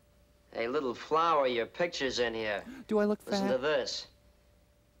 Hey, little flower, your picture's in here. Do I look Listen fat? to this.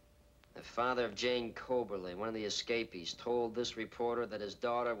 The father of Jane Coberly, one of the escapees, told this reporter that his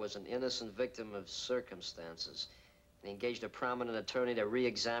daughter was an innocent victim of circumstances. And he engaged a prominent attorney to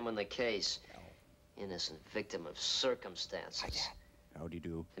re-examine the case. Innocent victim of circumstances. Howdy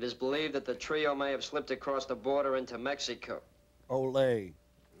do. It is believed that the trio may have slipped across the border into Mexico. Olay.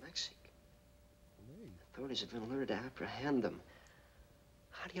 Mexico? Authorities have been alerted to apprehend them.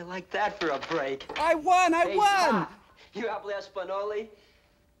 How do you like that for a break? I won! I Hey, won! Pa, you habla Espanoli?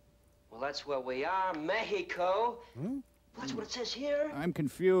 Well, that's where we are, Mexico. Well, that's what it says here. I'm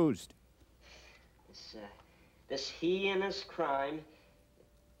confused. This heinous crime.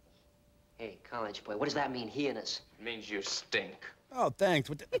 Hey, college boy, what does that mean, heinous? It means you stink. Oh, thanks.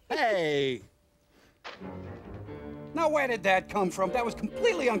 Hey! Now, where did that come from? That was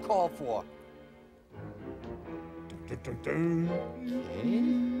completely uncalled for.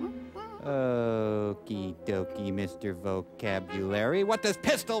 Okie dokie, Mr. Vocabulary. What does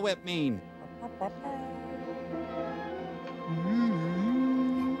pistol whip mean?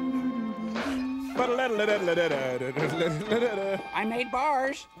 I made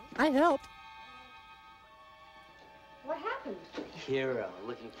bars. I helped. What happened? Hero,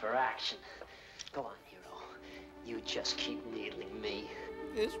 looking for action. Go on, Hero. You just keep needling me.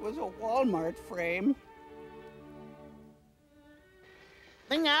 This was a Walmart frame.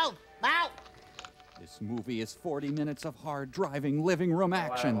 Bingo! Ow! This movie is 40 minutes of hard driving living room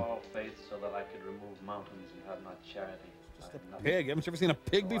action. I have all faith so that I could remove mountains and have not charity. Just a pig. Haven't you ever seen a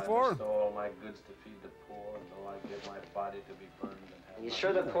pig before? I bestow all my goods to feed the poor, and though I give my body to be burned and have Are you my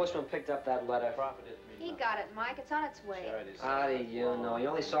sure the postman picked up that letter? He got it, Mike. It's on its way. How do you know? You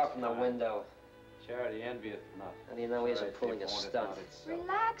only saw it from the window. Charity envieth not. How do you know he isn't pulling a stunt?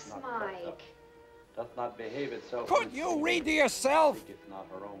 Relax, Mike. Doth not behave itself. Could you read to yourself? Thinketh not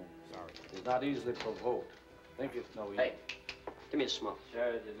her own. Sorry. Is not easily provoked. Thinketh no evil. Hey, give me a smoke.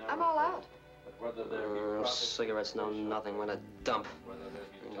 Charity never I'm all out. But whether there be profit, Cigarettes, no nothing. What a dump.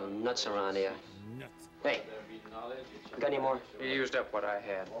 No nuts around here. Nuts. Hey, got any more? You used up what I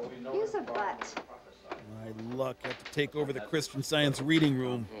had. Use a butt. My luck. I have to take over the Christian Science reading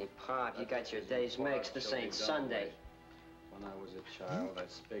room. Hey, Pop, you got your days mixed. This ain't Sunday. when I was a child, I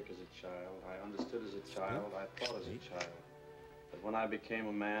spake as a child, I understood as a child, I thought as a child. But when I became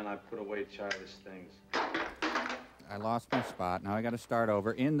a man, I put away childish things. I lost my spot. Now I got to start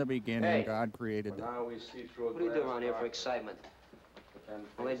over. In the beginning, Hey. God created the... Now we see through a What do you do glass around here for darkly. excitement?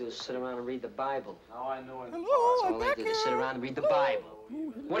 All they do is sit around and read the Bible. Now I know in That's all they do. They sit around and read the Bible.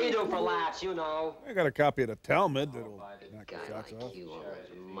 What do you do for laughs? You know. I got a copy of the Talmud that'll knock the Guy shots like off. you, all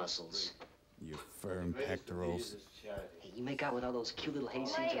those muscles. You firm pectorals. Hey, you make out with all those cute little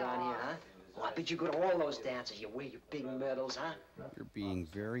hayseeds around here, huh? Well, I bet you go to all those dances. You wear your big medals, huh? You're being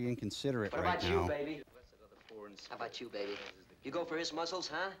very inconsiderate What right about now. you, baby? How about you, baby? You go for his muscles,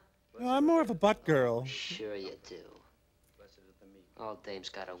 huh? No, I'm more of a butt girl. Sure you do. All dames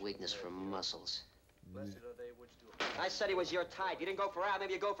got a weakness for muscles. I said he was your type. You didn't go for Al,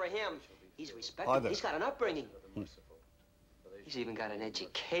 maybe you go for him. He's respectable. He's got an upbringing. He's even got an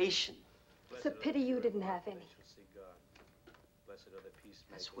education. It's a pity you didn't have any.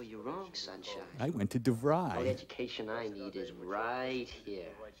 That's where you're wrong, sunshine. I went to The DeVry. education I need is right here.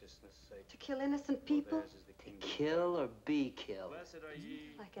 To kill innocent people? To kill or be killed.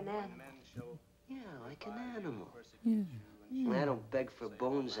 Like an animal. Yeah, like an animal. And I don't beg for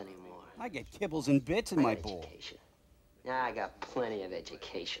bones anymore. I get kibbles and bits in my bowl. Yeah, I got plenty of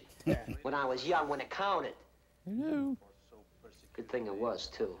education. When I was young, when it counted. Hello. Good thing it was,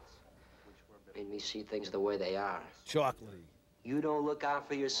 too. Made me see things the way they are. Chocolatey. You don't look out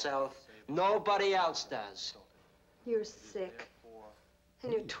for yourself, nobody else does. You're sick.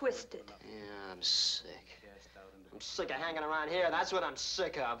 And you're twisted. Yeah, I'm sick. I'm sick of hanging around here. That's what I'm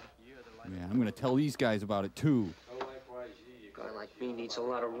sick of. Yeah, I'm going to tell these guys about it, too. A guy like me needs a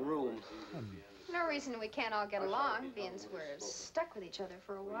lot of room. No reason we can't all get along, being we're stuck with each other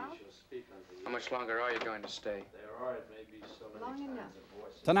for a while. How much longer are you going to stay? Long enough.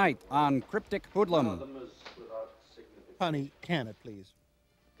 Tonight on Cryptic Hoodlum. Honey, can it, please?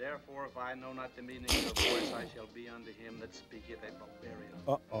 Therefore, if I know not the meaning of the voice, I shall be unto him that speaketh a barbarian.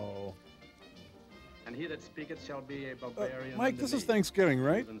 Uh-oh. And he that speaketh shall be a barbarian. Mike, unto this me. is Thanksgiving,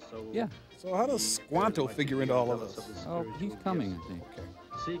 right? Even so, Yeah. So how does Squanto figure into all of this? Oh, he's coming, I think. Okay.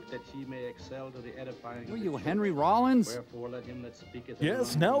 seek that ye may excel to the edifying. Were you Henry Rollins? Wherefore let him that speaketh.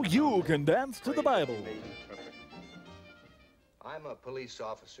 Yes, now you can dance to the Bible. I'm a police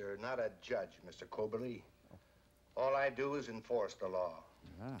officer, not a judge, Mr. Coberly. All I do is enforce the law.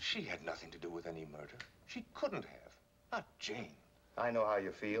 She had nothing to do with any murder. She couldn't have. Not Jane. I know how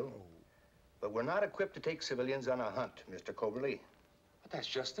you feel. But we're not equipped to take civilians on a hunt, Mr. Coberly. But that's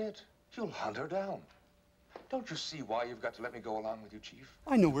just it. You'll hunt her down. Don't you see why you've got to let me go along with you, Chief?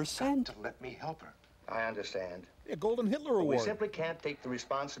 I know we're sent. To let me help her. I understand. A Golden Hitler But we Award. simply can't take the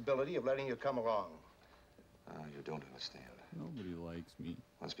responsibility of letting you come along. Oh, you don't understand. Nobody likes me.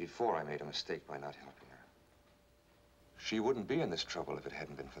 Once before, I made a mistake by not helping her. She wouldn't be in this trouble if it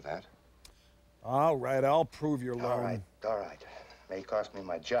hadn't been for that. All right, I'll prove you're All lying. right. May cost me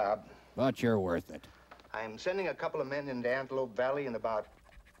my job. But you're worth it. I'm sending a couple of men into Antelope Valley in about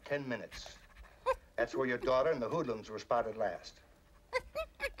 10 minutes. That's where your daughter and the hoodlums were spotted last.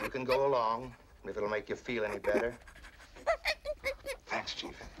 You can go along, if it'll make you feel any better. Thanks,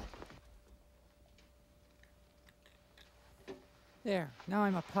 Chief. There, now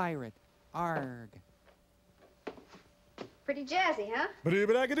I'm a pirate. Arg. Pretty jazzy, huh?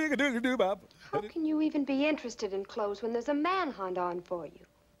 Ba-doo-ba-da-ga-doo-ga-doo-ga-doo-bop. How can you even be interested in clothes when there's a manhunt on for you?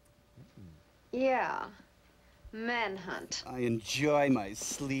 Yeah, manhunt. I enjoy my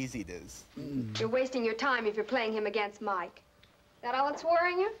sleaziness. You're wasting your time if you're playing him against Mike. That all that's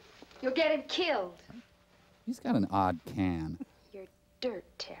worrying you? You'll get him killed. He's got an odd can. You're dirt,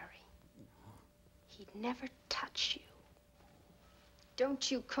 Terry. He'd never touch you. Don't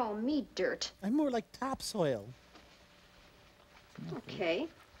you call me dirt. I'm more like topsoil. Okay.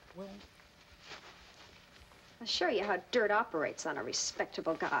 Well, I'll show you how dirt operates on a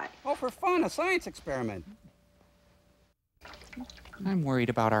respectable guy. Oh, for fun, a science experiment. I'm worried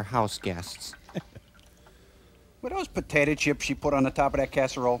about our house guests. Were those potato chips she put on the top of that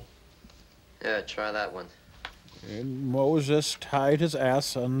casserole? Yeah, try that one. And Moses tied his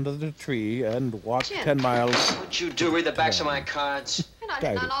ass under the tree and walked Jim. 10 miles. What you do, read the backs of my cards. You're not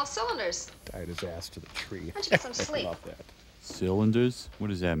hitting on all cylinders. Tied his ass to the tree. Why don't you get some sleep? I love that. Cylinders? What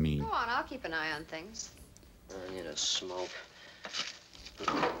does that mean? Go on, I'll keep an eye on things. I need a smoke.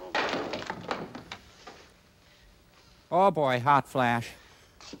 Oh boy, hot flash.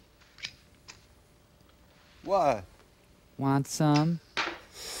 What? Want some?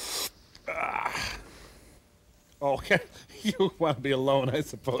 Okay, you want to be alone, I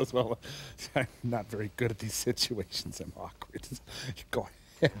suppose. Well, I'm not very good at these situations. I'm awkward. Go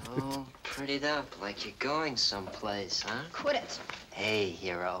ahead. Oh, prettied up, like you're going someplace, huh? Quit it. Hey,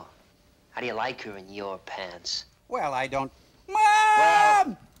 hero. How do you like her in your pants? Well, I don't. Mom!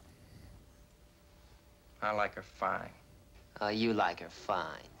 Well, I like her fine. Oh, you like her fine.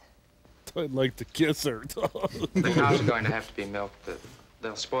 I'd like to kiss her. The cows are going to have to be milked.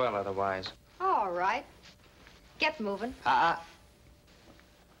 They'll spoil otherwise. All right. Get moving. I'll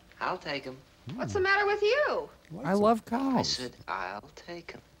take him. What's the matter with you? I love I cows. said I'll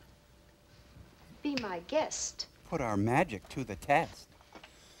take him. Be my guest. Put our magic to the test.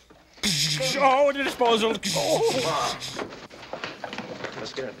 Oh, disposal. Let's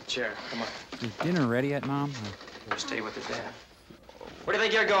get her the chair. Come on. Is dinner ready yet, Mom? We'll stay with the dad. Where do you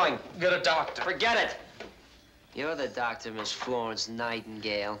think you're going? Get a doctor. Forget it. You're the doctor, Miss Florence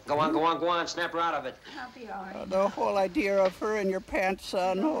Nightingale. Go on. Snap her out of it. I'll be all right. The whole idea of her in your pants,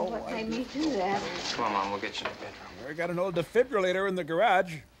 son. Oh, What made me do that? Come on, Mom. We'll get you in the bedroom. I got an old defibrillator in the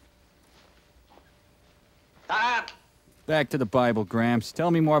garage. Back to the Bible, Gramps.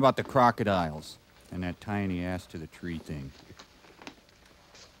 Tell me more about the crocodiles and that tiny ass to the tree thing.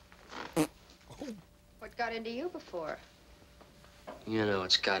 What got into you before? You know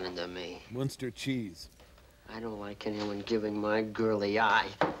it's got into me. Munster cheese. I don't like anyone giving my girl the eye.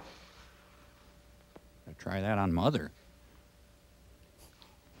 I'll try that on Mother.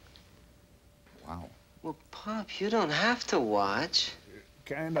 Wow. Well, Pop, you don't have to watch.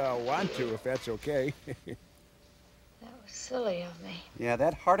 Kinda want to, if that's okay. That was silly of me. Yeah,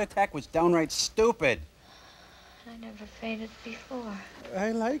 that heart attack was downright stupid. I never fainted before.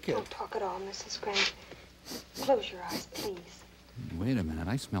 I like it. Don't talk at all, Mrs. Grant. Close your eyes, please. Wait a minute,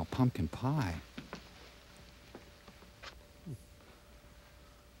 I smell pumpkin pie.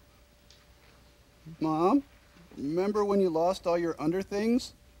 Mom, remember when you lost all your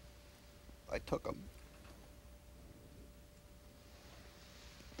underthings? I took them.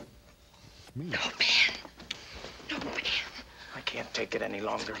 No, man. No, man. I can't take it any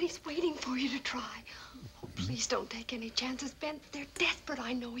longer. Somebody's waiting for you to try. Oh, please don't take any chances, Ben. They're desperate.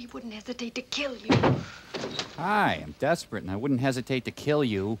 I know he wouldn't hesitate to kill you. Hi, I'm desperate, and I wouldn't hesitate to kill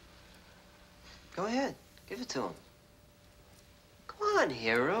you. Go ahead. Give it to him. Go on,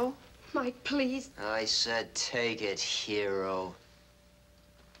 hero. Mike, please. I said take it, hero.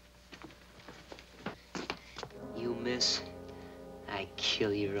 You miss, I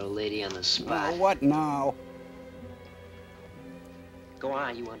kill your old lady on the spot. Oh, what now? Go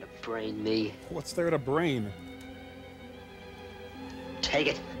on, you want to brain me? What's there to brain? Take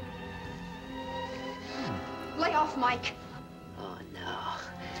it. Lay off, Mike. Oh, no.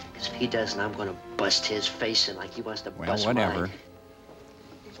 Because if he doesn't, I'm going to bust his face in like he wants to Well, bust whatever. mine.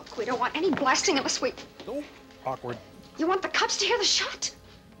 Look, we don't want any blasting unless we... Oh, awkward. You want the cops to hear the shot?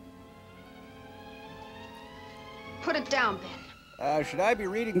 Put it down, Ben. Should I be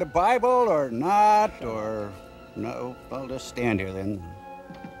reading the Bible or not, or... No, I'll just stand here then.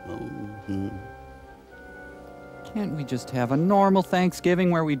 Can't we just have a normal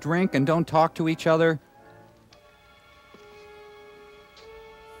Thanksgiving where we drink and don't talk to each other?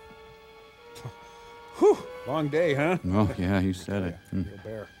 Whew, long day, huh? Oh, yeah, you said it. Real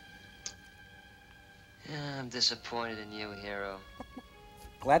bear. Yeah, I'm disappointed in you, hero.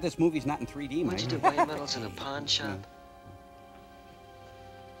 Glad this movie's not in 3D, What'd you do, buy medals in a pawn shop?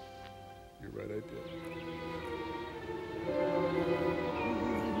 You're right, I did.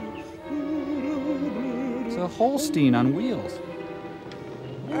 It's a Holstein on wheels.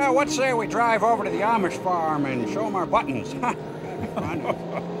 What say we drive over to the Amish farm and show them our buttons?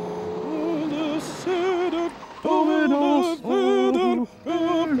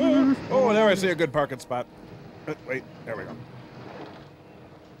 Oh, there I see a good parking spot. Wait, there we go.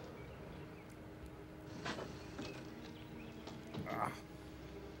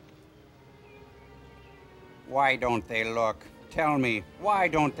 Why don't they look? Tell me, why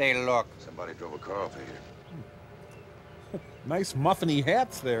don't they look? Somebody drove a car over here. Nice muffiny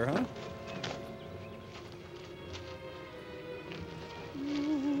hats there, huh?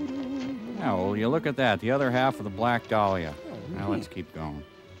 Now, will you look at that? The other half of the Black Dahlia. Now let's keep going.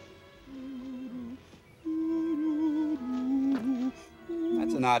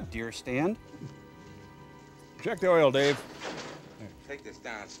 That's an odd deer stand. Check the oil, Dave. Take this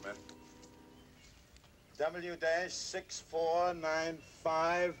down, Smith.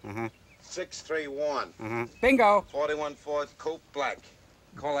 W-6495-631. Bingo. 41 Ford Coupe Black.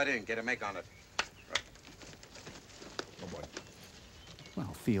 Call that in. Get a make on it.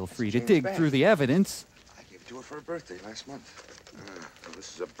 Well, feel free to dig through the evidence. I gave it to her for her birthday last month. Well,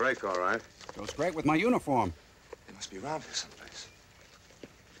 this is a break, all right. Goes great with my uniform. They must be around here someplace.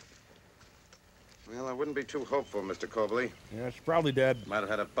 Well, I wouldn't be too hopeful, Mr. Cobley. Yeah, she's probably dead. Might have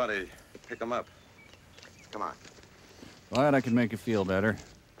had a buddy pick him up. Come on. Glad I could make you feel better.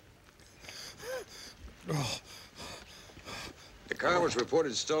 The car was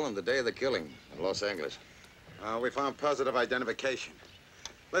reported stolen the day of the killing in Los Angeles. We found positive identification.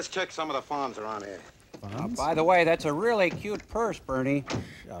 Let's check some of the farms around here. By the way, that's a really cute purse, Bernie.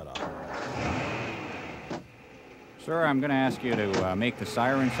 Shut up. Sir, I'm going to ask you to make the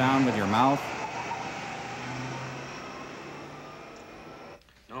siren sound with your mouth.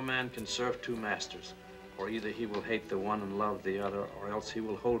 No man can serve two masters, for either he will hate the one and love the other, or else he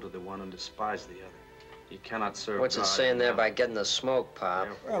will hold to the one and despise the other. You cannot serve What's it God saying and there mammon. by getting the smoke, Pop?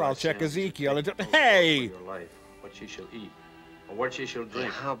 Well, I'll check Ezekiel. Hey! Your life, what she shall eat, or what she shall Hey,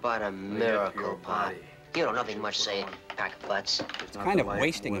 drink. how about a or the head of miracle, your Pop? body. You know, nothing much saying, pack of butts. It's kind of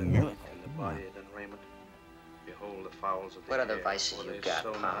wasting a miracle. In the body than raiment. Behold the fowls of the What other air, vices for you they got,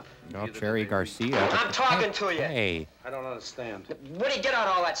 sow Pop? not, Oh, neither do Cherry they Garcia. reap. I'm talking to you. Hey. I don't understand. Where do you get out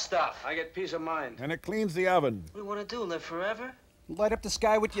all that stuff? I get peace of mind. And it cleans the oven. What do you want to do, live forever? Light up the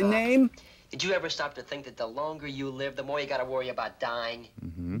sky with your name? Did you ever stop to think that the longer you live, the more you got to worry about dying?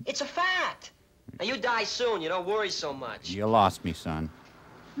 Mm-hmm. It's a fact. Now, you die soon. You don't worry so much. You lost me, son.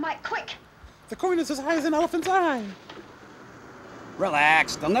 Mike, quick. The coin is as high as an elephant's eye.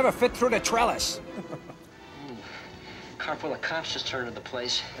 Relax. They'll never fit through the trellis. Car full of cops just turned into the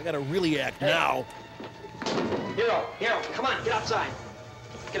place. I gotta really act now. Hero, come on, get outside.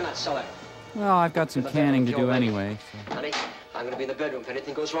 Get in that cellar. Well, I've got some canning to do anyway. So. Honey, I'm gonna be in the bedroom. If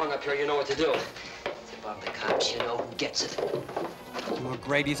anything goes wrong up here, you know what to do. Tip off the cops, you know who gets it. Oh,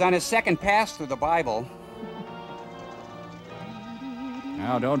 great. He's on his second pass through the Bible.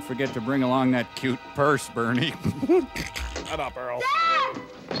 Now, don't forget to bring along that cute purse, Bernie. Shut up, Earl.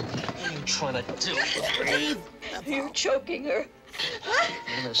 What are you trying to do? Breathe. You're choking her.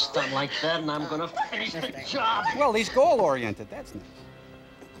 You're gonna stunt like that, and I'm gonna finish the job. Well, he's goal-oriented. That's nice.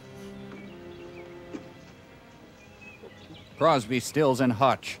 Crosby, Stills, and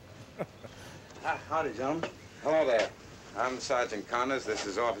Hutch. Howdy, gentlemen. Hello there. I'm Sergeant Connors. This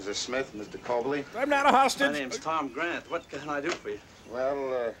is Officer Smith, Mr. Cobley. I'm not a hostage. My name's Tom Grant. What can I do for you?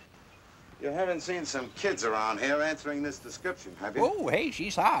 Well, You haven't seen some kids around here answering this description, have you? Oh, hey,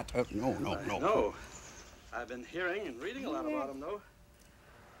 she's hot. No. No. I've been hearing and reading a lot about them, though.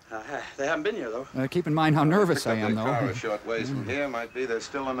 They haven't been here, though. Keep in mind how nervous I am, The car though. a short ways from here. Might be they're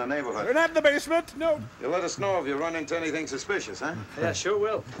still in the neighborhood. They're not in the basement. No. You let us know if you run into anything suspicious, huh? Yeah, sure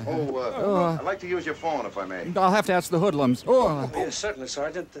will. I'd like to use your phone, if I may. I'll have to ask the hoodlums. Oh. Yes, certainly,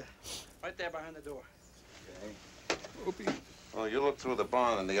 Sergeant. Right there behind the door. Okay. Well, you look through the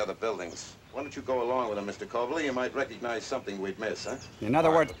barn and the other buildings. Why don't you go along with him, Mr. Cobley? You might recognize something we'd miss, huh? In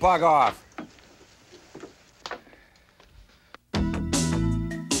other words, bug off.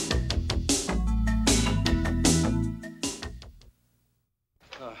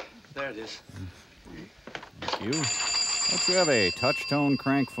 There it is. Thank you. Don't you have a touch-tone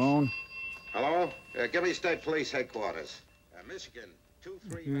crank phone? Hello? Gilly State Police Headquarters. Michigan,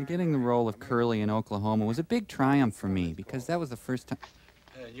 2-3... Getting the role of Curly in Oklahoma was a big triumph for me because that was the first time...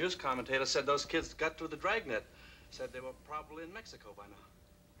 News commentator said those kids got through the dragnet. Said they were probably in Mexico by now.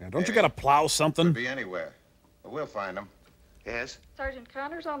 Yeah, don't you gotta plow something? Could be anywhere. But we'll find them. Yes? Sergeant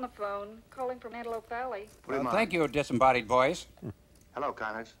Connor's on the phone, calling from Antelope Valley. Thank you, disembodied voice. Hello,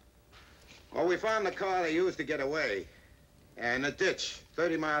 Connors. Well, we found the car they used to get away. In a ditch,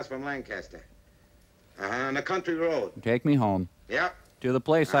 30 miles from Lancaster. On a country road. Take me home. Yep. To the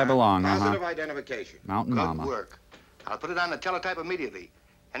place I belong, Positive identification. Mountain Good Mama. work. I'll put it on the teletype immediately.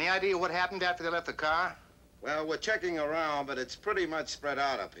 Any idea what happened after they left the car? Well, we're checking around, but it's pretty much spread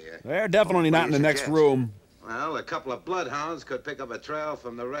out up here. They're definitely not in the next room. Well, a couple of bloodhounds could pick up a trail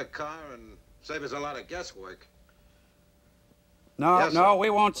from the wrecked car and save us a lot of guesswork. No, Yes, no, sir. we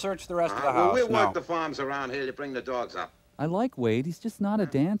won't search the rest of the Well, house. we'll no. work the farms around here to bring the dogs up. I like Wade. He's just not a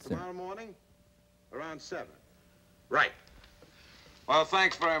dancer. Tomorrow morning, around 7. Right. Well,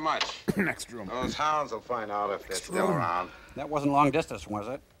 thanks very much. Next room. Those hounds will find out if they're still around. That wasn't long distance, was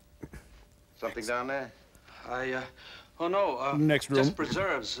it? Something down there? Oh, no. Next room. Just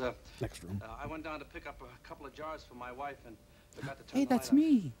preserves. Next room. I went down to pick up a couple of jars for my wife and forgot to turn Hey, the that's light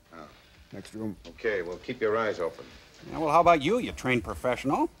me. Oh. Next room. Okay, well, keep your eyes open. Yeah, well, how about you, you trained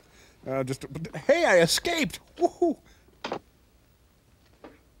professional? Hey, I escaped. Woohoo! I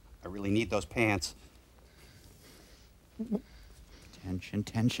really need those pants. Tension,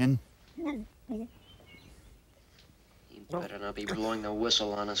 tension. You better not be blowing the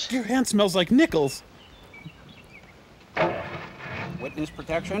whistle on us. Your hand smells like nickels. Witness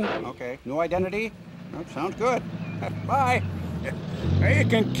protection? Okay. New identity? That sounds good. Bye. Hey, you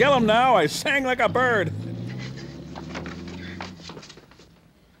can kill him now. I sang like a bird.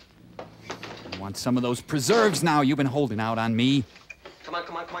 I want some of those preserves now. You've been holding out on me. Come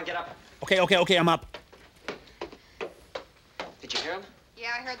on, get up. Okay, I'm up. Did you hear him? Yeah,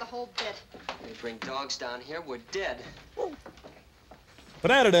 I heard the whole bit. We bring dogs down here, we're dead.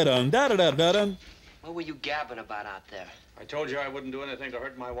 Da-da-da-dun, da-da-da-da-dun. What were you gabbing about out there? I told you I wouldn't do anything to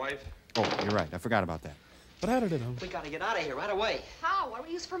hurt my wife. Oh, you're right. I forgot about that. Da-da-da-dun. We gotta get out of here right away. How? What do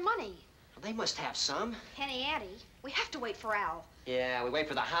we use for money? Well, they must have some. Henny Annie. We have to wait for Al. Yeah, we wait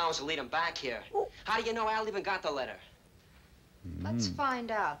for the hounds to lead them back here. How do you know Al even got the letter? Let's find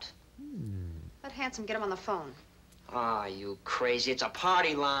out. Let Handsome get him on the phone. Ah, you crazy. It's a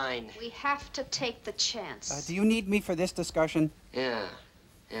party line. We have to take the chance. Do you need me for this discussion? Yeah,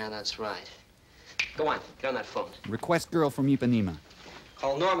 that's right. Go on, get on that phone. Request girl from Ipanema.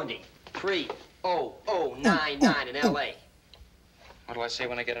 Call Normandy, 30099 in L.A. What do I say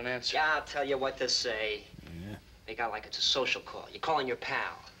when I get an answer? Yeah, I'll tell you what to say. Yeah. Make out like it's a social call. You're calling your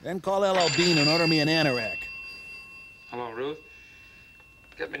pal. Then call L.L. Bean and order me an anorak. Hello, Ruth.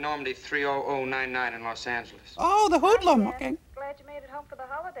 Get me Normandy 30099 in Los Angeles. Oh, the hoodlum. Okay. Glad you made it home for the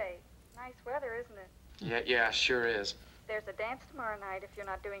holiday. Nice weather, isn't it? Yeah, sure is. There's a dance tomorrow night if you're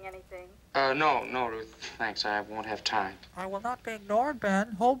not doing anything. No, Ruth. Thanks, I won't have time. I will not be ignored,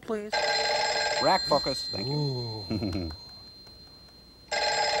 Ben. Hold, please. Rack focus. Thank you.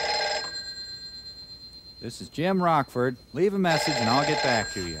 This is Jim Rockford. Leave a message and I'll get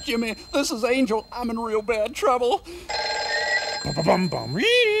back to you. Jimmy, this is Angel. I'm in real bad trouble. Bum-bum-bum-bum.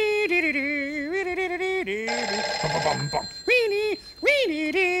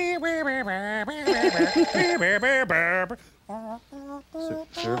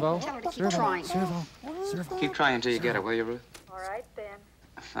 Servo? Tell her to keep trying. Servo? Keep trying until you get it, will you, Ruth? All right, then.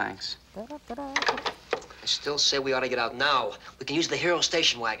 Thanks. I still say we ought to get out now. We can use the Hero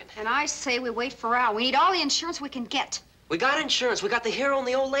station wagon. And I say we wait for Al. We need all the insurance we can get. We got insurance. We got the Hero and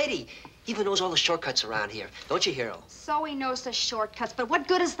the old lady. He even knows all the shortcuts around here. Don't you, Hero? So he knows the shortcuts, but what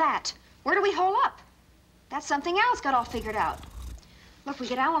good is that? Where do we hole up? That's something Al's got all figured out. Look, we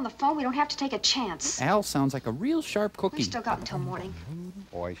get Al on the phone, we don't have to take a chance. Al sounds like a real sharp cookie. We've still got until morning.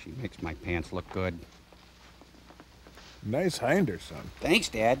 Boy, she makes my pants look good. Nice hinder, son. Thanks,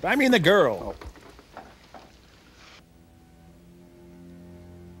 Dad. I mean the girl. Oh.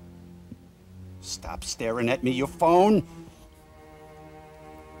 Stop staring at me, you phone.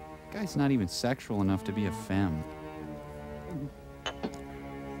 Guy's not even sexual enough to be a femme.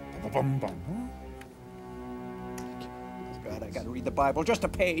 God, I gotta read the Bible, just a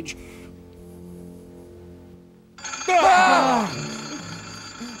page.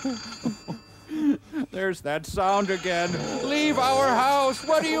 There's that sound again. Leave our house.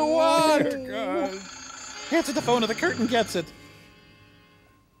 What do you want? Dear God. Answer the phone or the curtain gets it.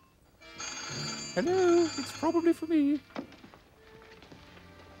 Hello, it's probably for me.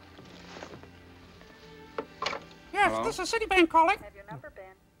 Yes, Hello? this is Citibank calling. Have your number, Ben.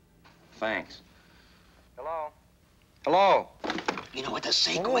 Thanks. Hello? Hello? You know what to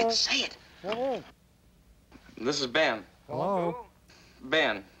say? Go ahead, say it. Hello. This is Ben. Hello?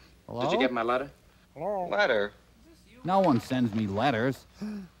 Ben, Hello? did you get my letter? Hello. Letter? No one sends me letters. I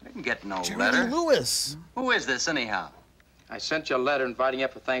didn't get no Jerry letter. Lewis. Who is this, anyhow? I sent you a letter inviting you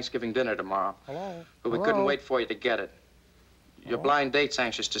up for Thanksgiving dinner tomorrow. Hello. But we Hello? couldn't wait for you to get it. Your blind date's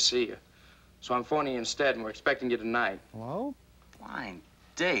anxious to see you. So I'm phoning you instead, and we're expecting you tonight. Hello? Blind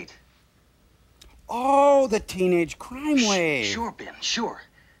date. Oh, the teenage crime wave. Sure, Ben, sure.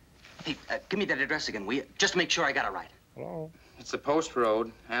 Hey, give me that address again, will you? Just make sure I got it right. Hello. It's the Post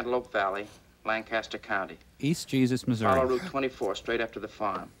Road, Antelope Valley, Lancaster County. East Jesus, Missouri. Follow Route 24 straight after the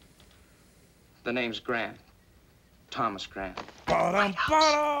farm. The name's Grant. Thomas Grant. What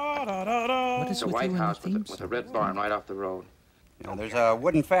is It's a with white you and the house theme with a red barn right off the road. You know, there's a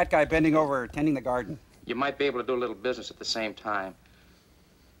wooden fat guy bending over tending the garden. You might be able to do a little business at the same time.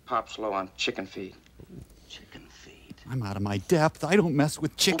 Pop's low on chicken feed. Chicken feed. I'm out of my depth. I don't mess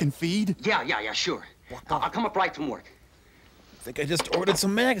with chicken feed. Yeah, sure. I'll come up right from work. I think I just ordered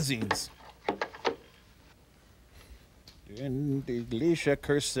some magazines. And Elisha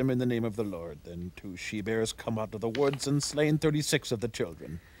cursed them in the name of the Lord. Then 2 she-bears come out of the woods and slain 36 of the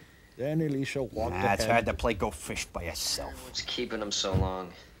children. Then Elisha walked ahead. It's hard to play go fish by yourself. What's keeping him so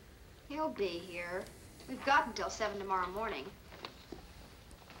long? He'll be here. We've got until 7 tomorrow morning.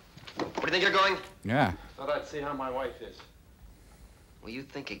 Where do you think you're going? Yeah. Thought I'd see how my wife is. Well, you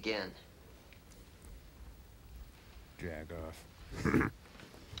think again. Jag off.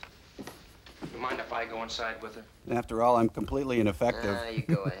 You mind if I go inside with her? After all, I'm completely ineffective. You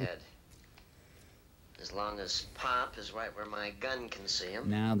go ahead. As long as Pop is right where my gun can see him.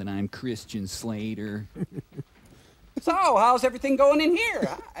 Now that I'm Christian Slater. So, how's everything going in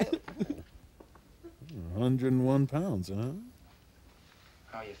here? 101 pounds, huh?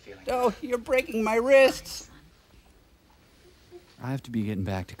 How are you feeling? Oh, you're breaking my wrists. I have to be getting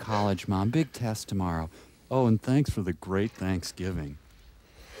back to college, Mom. Big test tomorrow. Oh, and thanks for the great Thanksgiving.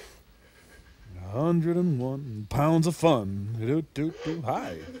 101 pounds of fun.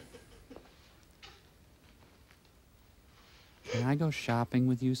 Hi. Can I go shopping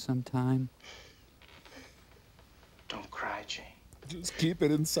with you sometime? Don't cry, Jane. Just keep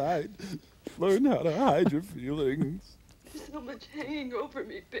it inside. Learn how to hide your feelings. There's so much hanging over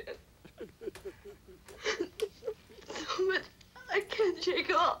me, Ben. So much I can't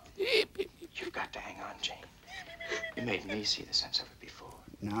shake off. You've got to hang on, Jane. You made me see the sense of it before.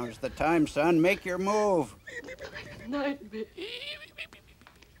 Now's the time, son. Make your move. Nightmare.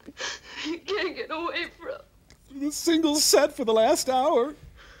 You can't get away from. The single set for the last hour.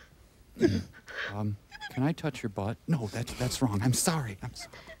 Can I touch your butt? No, that's wrong. I'm sorry. I'm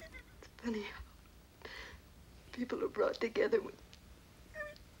sorry. It's funny how people are brought together when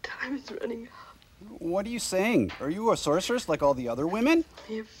time is running out. What are you saying? Are you a sorceress like all the other women?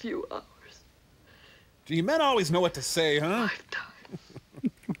 Only a few hours. Gee, men always know what to say, huh?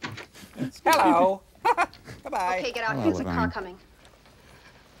 Hello. Goodbye. Okay, get out. Hello, Here's a car Laverne. coming.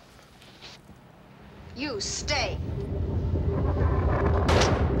 You stay.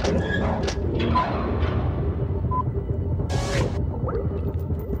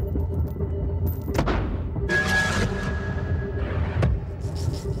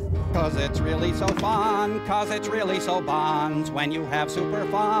 Cause it's really so fun, cause it's really so bonds. When you have super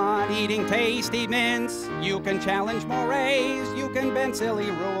fun eating tasty mints, you can challenge mores, you can bend silly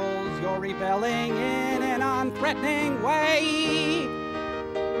rules. You're rebelling in an unthreatening way.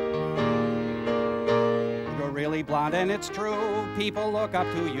 You're really blonde and it's true, people look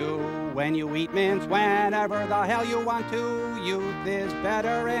up to you. When you eat mints whenever the hell you want to. Youth is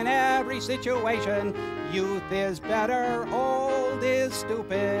better in every situation. Youth is better, old world is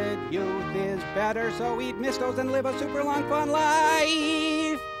stupid. Youth is better, so eat Mistos and live a super long fun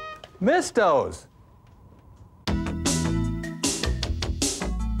life. Mistos!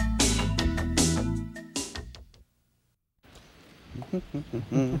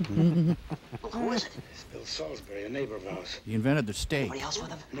 Who is it? It's Bill Salisbury, a neighbor of ours. He invented the steak. Anybody else with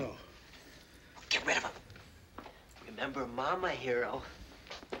him? No. Get rid of him. Remember Mama, hero.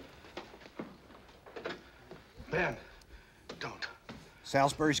 Ben, don't.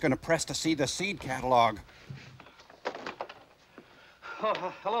 Salisbury's gonna press to see the seed catalog.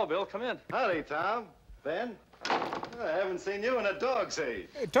 Oh, hello, Bill. Come in. Howdy, Tom. Ben? I haven't seen you in a dog's age.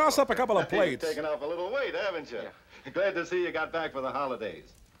 Hey, toss up a couple of plates. You've taken off a little weight, haven't you? Yeah. Glad to see you got back for the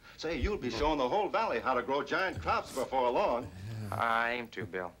holidays. Say, you'll be showing the whole valley how to grow giant crops before long. I aim to,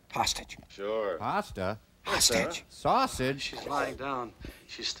 Bill. Hostage. Sure. Pasta? Hostage. Sausage? She's lying down.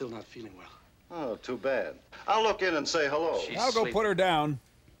 She's still not feeling well. Oh, too bad. I'll look in and say hello. I'll go put her down.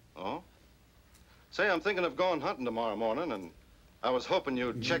 Oh? Say, I'm thinking of going hunting tomorrow morning, and I was hoping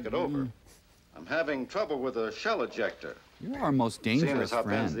you'd check it over. I'm having trouble with a shell ejector. You're our most Seeing dangerous as how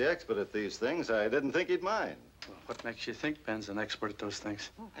Ben's friend. the expert at these things, I didn't think he'd mind. Well, what makes you think Ben's an expert at those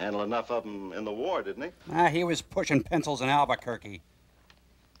things? Handled enough of them in the war, didn't he? He was pushing pencils in Albuquerque.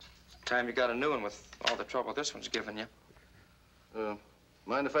 Time you got a new one with all the trouble this one's given you.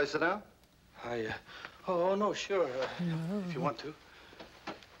 Mind if I sit down? Oh, no, sure. If you want to.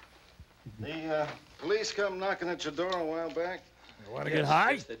 The police come knocking at your door a while back. You want to get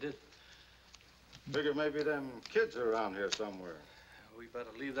high? Yes, they did. Figure maybe them kids are around here somewhere. We better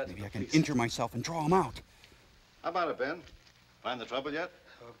leave that Maybe I can injure myself and draw him out. How about it, Ben? Find the trouble yet?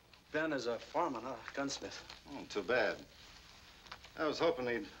 Ben is a foreman, a gunsmith. Oh, too bad. I was hoping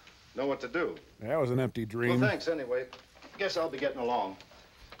he'd know what to do. That was an empty dream. Well, thanks anyway. Guess I'll be getting along.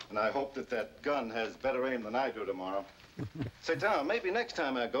 And I hope that that gun has better aim than I do tomorrow. Say, Tom, maybe next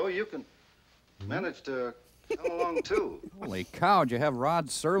time I go, you can manage to come along, too. Holy cow, did you have Rod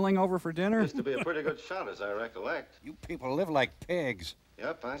Serling over for dinner? Used to be a pretty good shot, as I recollect. You people live like pigs.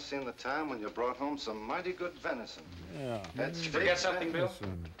 Yep, I seen the time when you brought home some mighty good venison. Yeah. That's Did you forget something, Bill?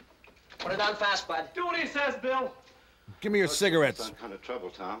 Put it on fast, bud. Do what he says, Bill. Give me your cigarettes. Some kind of trouble,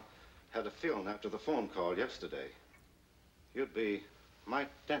 Tom. Had a feeling after the phone call yesterday. You'd be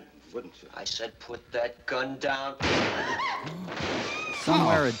Mike Denton, wouldn't you? I said put that gun down.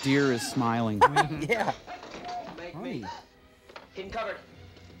 Somewhere a deer is smiling. Yeah. Make me. Hidden cupboard.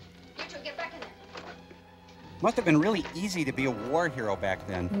 You two, get back in there. Must have been really easy to be a war hero back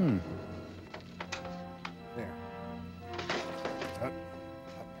then. There.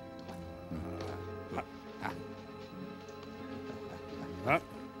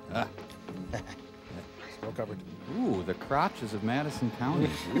 Still covered. Ooh, the crotches of Madison County.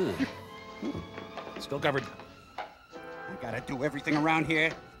 Still covered. I gotta do everything around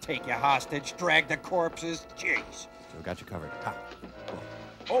here. Take you hostage, drag the corpses. Jeez. Still got you covered.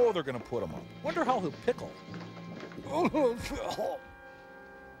 Oh, they're gonna put them up. Wonder how he'll pickle.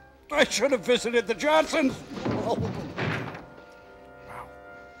 I should have visited the Johnsons. Fool!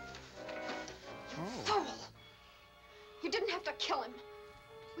 You didn't have to kill him.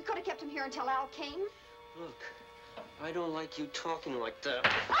 We could have kept him here until Al came. Look, I don't like you talking like that.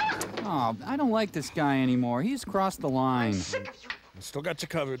 Oh, I don't like this guy anymore. He's crossed the line. I'm sick of you. Still got you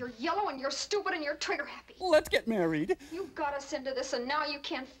covered. You're yellow and you're stupid and you're trigger happy. Let's get married. You got us into this and now you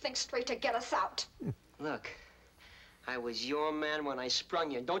can't think straight to get us out. Look, I was your man when I sprung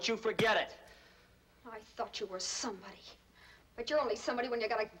you. Don't you forget it. I thought you were somebody. But you're only somebody when you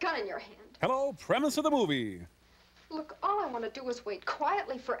got a gun in your hand. Hello, premise of the movie. Look, all I want to do is wait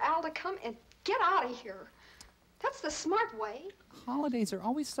quietly for Al to come and get out of here. That's the smart way. Holidays are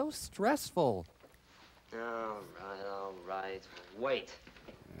always so stressful. All right. Wait.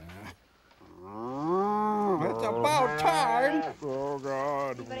 It's about time. Oh,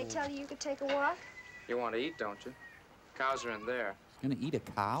 God. Anybody tell you could take a walk? You want to eat, don't you? Cows are in there. Gonna eat a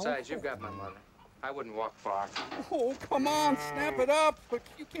cow? Besides, you've got my mother. I wouldn't walk far. Oh, come on, snap it up. But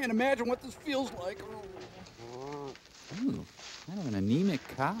you can't imagine what this feels like. Ooh, kind of an anemic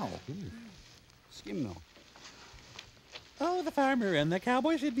cow. Skim milk. Oh, the farmer and the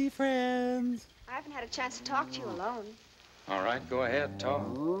cowboy should be friends. I haven't had a chance to talk to you alone. All right, go ahead, talk.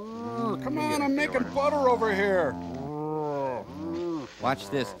 Come on, I'm making butter over here. Watch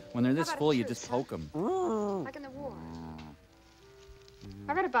this. When they're this full, you just poke them. Like in the war.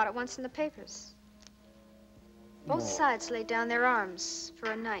 I read about it once in the papers. Both sides laid down their arms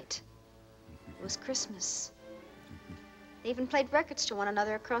for a night. It was Christmas. They even played records to one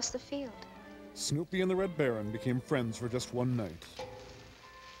another across the field. Snoopy and the Red Baron became friends for just one night.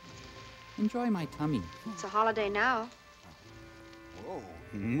 Enjoy my tummy. It's a holiday now. Oh,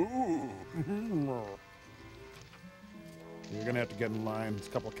 moo. You're gonna have to get in line. There's a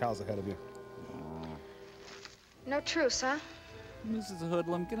couple of cows ahead of you. No truce, huh? Mrs.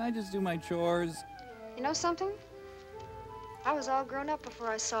 Hoodlum, can I just do my chores? You know something? I was all grown up before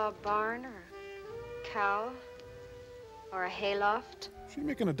I saw a barn or a cow or a hayloft. She's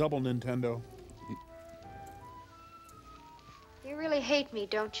making a double Nintendo. You really hate me,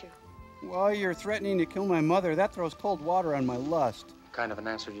 don't you? Well, you're threatening to kill my mother. That throws cold water on my lust. What kind of an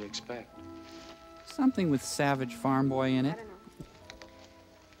answer do you expect? Something with Savage Farm Boy in it. I don't know.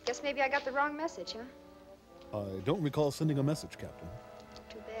 Guess maybe I got the wrong message, huh? I don't recall sending a message, Captain.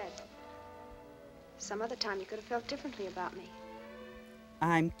 Too bad. Some other time you could have felt differently about me.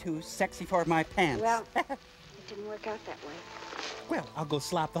 I'm too sexy for my pants. Well, it didn't work out that way. Well, I'll go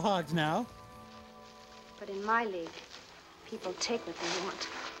slap the hogs now. But in my league, people take what they want.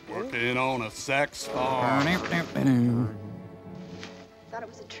 Working on a sex farm. Thought it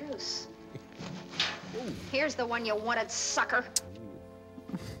was a truce. Here's the one you wanted, sucker.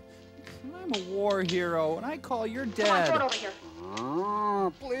 I'm a war hero, and I call you're dead. Come on, throw it over here.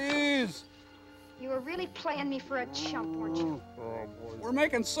 Oh, please. You were really playing me for a chump, weren't you? We're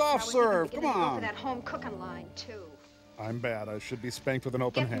making soft I was serve. even Come beginning to go on. for that home cooking line, too. I'm bad. I should be spanked with an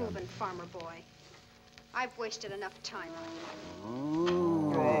open Get hand. moving, farmer boy. I've wasted enough time on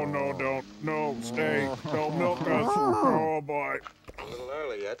you. Oh, no, don't. No, stay. No, milk us. Oh, boy. A little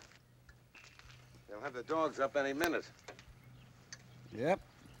early yet. They'll have the dogs up any minute. Yep.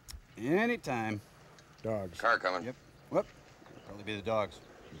 Anytime. Dogs. Car coming. Yep. Whoop. Probably be the dogs.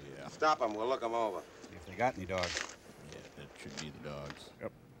 Yeah. Stop them. We'll look them over. See if they got any dogs. Yeah, that should be the dogs.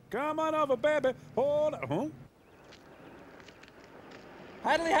 Yep. Come on over, baby. Hold on. Huh?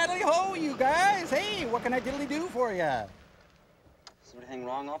 Haddly ho, you guys. Hey, what can I diddly do for you? Is there anything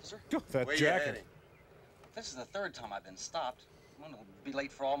wrong, officer? That Where you jacket. heading? This is the third time I've been stopped. I'm gonna be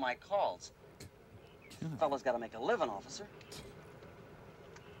late for all my calls. Fella's gotta make a living, officer.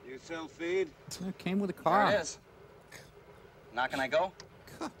 You sell feed? It came with a car. There it is. Now can I go?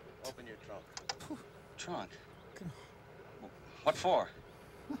 Open your trunk. Trunk. What for?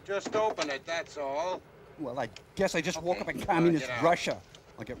 Just open it, that's all. Well, I guess I just woke up in communist Get out. Russia.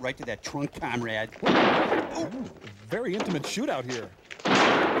 I'll get right to that trunk, comrade. Oh, very intimate shootout here.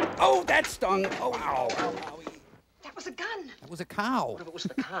 Oh, that stung. Oh, wow. That was a gun. That was a cow. What if it was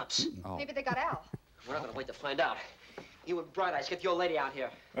the cops? Oh. Maybe they got Al. We're not gonna wait to find out. You and Bright Eyes, get the old lady out here.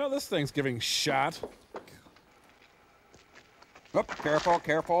 Well, this thing's giving shot. Oh, careful,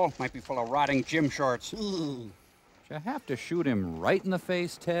 careful. Might be full of rotting gym shorts. Did you have to shoot him right in the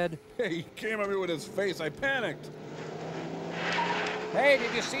face, Ted? Hey, he came at me with his face. I panicked. Hey,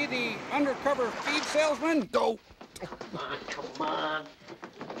 did you see the undercover feed salesman? Go. Come on.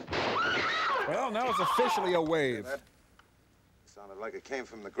 Well, now it's officially a wave. That sounded like it came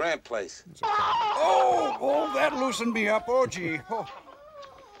from the Grant place. Oh, that loosened me up. Oh, gee. Oh.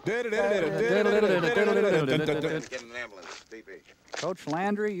 Get an ambulance, DP. Coach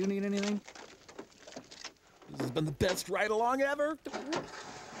Landry, you need anything? This has been the best ride along ever.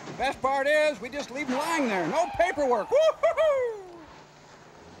 Best part is, we just leave him lying there. No paperwork. Woo-hoo-hoo!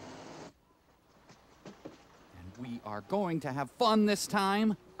 And we are going to have fun this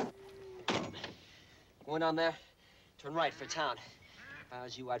time. Going on there, turn right for town. If I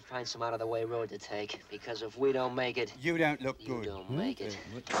was you, I'd find some out-of-the-way road to take. Because if we don't make it, you don't look good. You don't make it.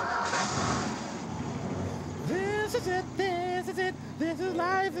 This is it. This is it. This is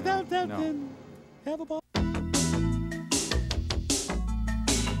life without something. Have a ball.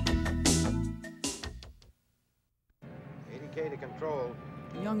 $80K to control.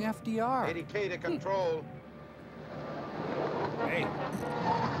 Young FDR. $80K to control. Hey,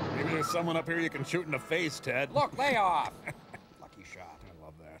 maybe there's someone up here you can shoot in the face, Ted. Look, lay off. Lucky shot. I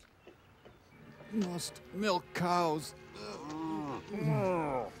love that. Must milk cows.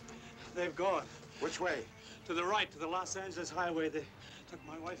 They've gone. Which way? To the right, to the Los Angeles highway. They took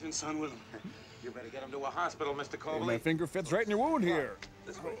my wife and son with them. You better get him to a hospital, Mr. Hey, Cobley. my finger fits right in your wound here.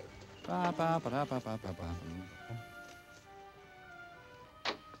 This way.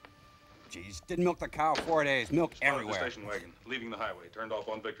 Jeez, didn't milk the cow 4 days. Milk Spotted the everywhere. station wagon, leaving the highway, turned off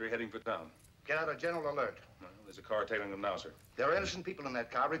on Victory, heading for town. Get out a general alert. Well, there's a car tailing them now, sir. There are innocent people in that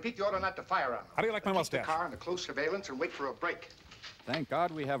car. Repeat the order not to fire on them. How do you like my mustache? Keep the car under close surveillance and wait for a break. Thank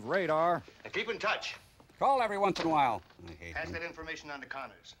God we have radar. And keep in touch. Call every once in a while. I hate Pass him. that information on to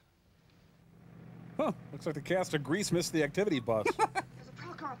Connors. Huh, looks like the cast of Grease missed the activity bus. There's a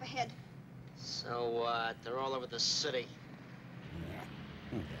prowl car up ahead. So what? They're all over the city.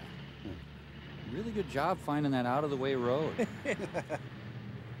 Really good job finding that out-of-the-way road.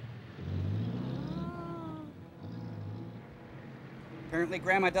 Apparently,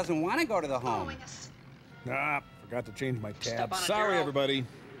 Grandma doesn't want to go to the home. Ah, forgot to change my Step tab. on it, Sorry, girl. everybody.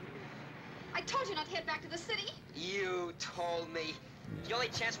 I told you not to head back to the city. You told me. The only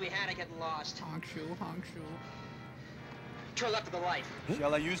chance we had of getting lost. Honk shoe, honk shoe. Turn left to the right.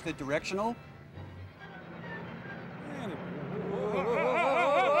 Shall I use the directional?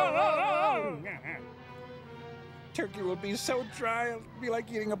 Turkey will be so dry, it'll be like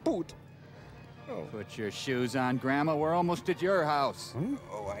eating a boot. Oh. Put your shoes on, Grandma. We're almost at your house.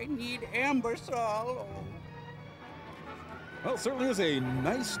 Oh, I need Ambersol. Well, it certainly is a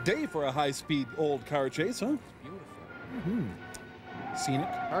nice day for a high-speed old car chase, huh? It's beautiful. Scenic.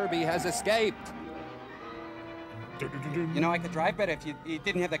 Herbie has escaped. You know, I could drive better if you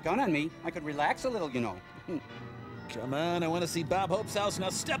didn't have the gun on me. I could relax a little, you know. Come on, I want to see Bob Hope's house. Now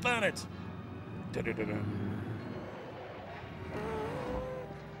step on it. Pull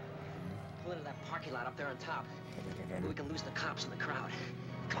into that parking lot up there on top. Maybe we can lose the cops in the crowd.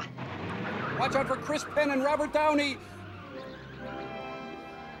 Come on. Watch out for Chris Penn and Robert Downey.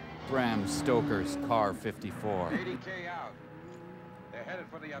 Bram Stoker's car 54. 80K out. They're headed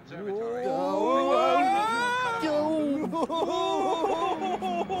for the observatory.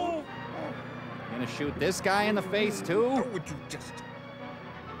 Gonna shoot this guy in the face, too? Would you just...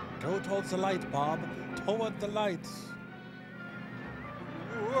 Go towards the light, Bob. Toward the lights.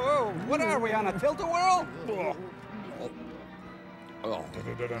 Whoa, what are we, on a tilt-a-whirl? Oh.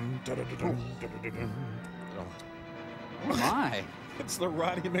 My. It's the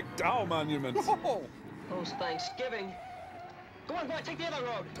Roddy McDowell Monument. Post-Thanksgiving. Go on, take the other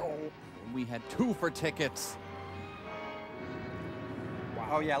road. We had 2 for tickets.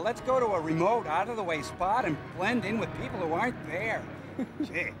 Oh, yeah, let's go to a remote, out-of-the-way spot and blend in with people who aren't there.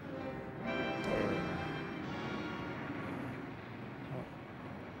 Gee.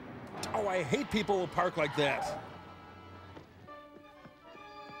 Oh, I hate people who park like that.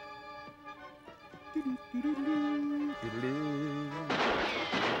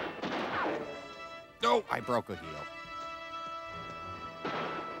 Oh, I broke a heel.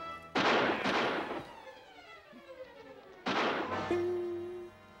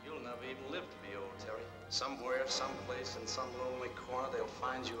 You'll never even live to be old, Terry. Somewhere, someplace, in some lonely corner, they'll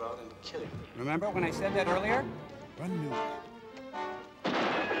find you out and kill you. Remember when I said that earlier? Run new.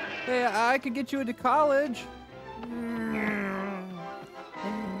 Hey, I could get you into college.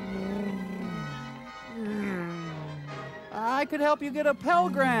 I could help you get a Pell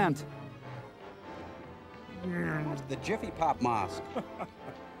Grant. The Jiffy Pop Mosque.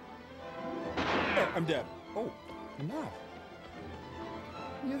 I'm dead. Oh, enough.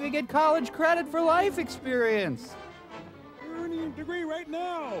 You could get college credit for life experience. You're earning a degree right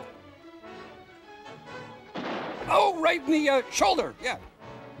now. Oh, right in the shoulder. Yeah.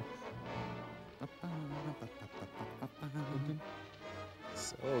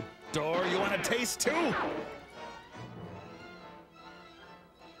 So, Door, you want a taste too?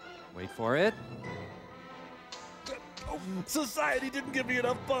 Wait for it. Oh, society didn't give me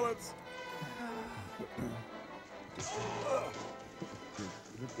enough bullets.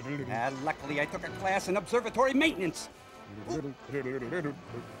 Luckily, I took a class in observatory maintenance.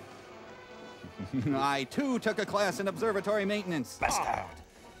 I, too, took a class in observatory maintenance. Bastard.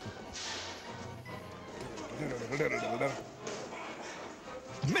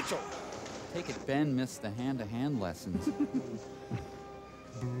 Mitchell! Take it Ben missed the hand-to-hand lessons.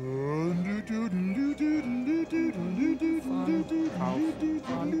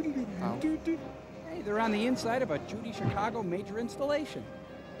 Hey, they're on the inside of a Judy Chicago major installation.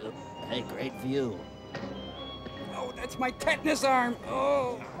 Hey, great view. Oh, that's my tetanus arm.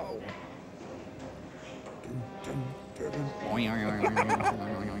 Oh.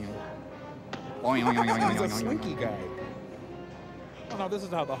 He's a slinky guy. Oh, no, this is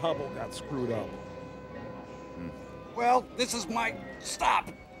how the Hubble got screwed up. Well, this is my stop.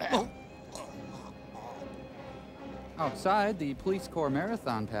 Outside, the police corps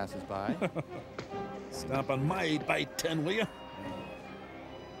marathon passes by. Stop on my 8x10, will you?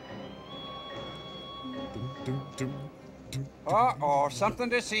 Uh-oh, something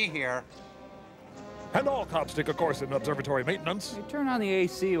to see here. And all cops take a course in observatory maintenance. Hey, turn on the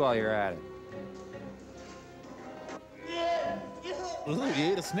AC while you're at it. Ooh,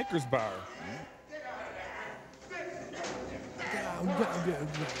 you ate a Snickers bar.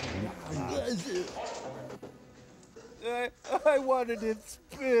 I wanted it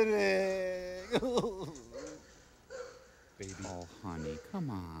spinning. Baby. Oh, honey,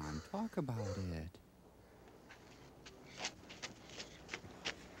 come on. Talk about it.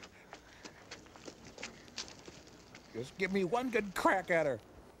 Just give me one good crack at her.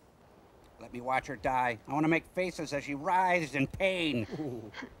 Let me watch her die. I want to make faces as she writhes in pain.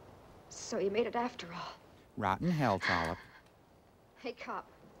 So you made it after all. Rotten hell, Trollop. Hey, cop.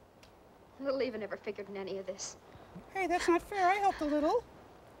 Little Eva never figured in any of this. Hey, that's not fair. I helped a little.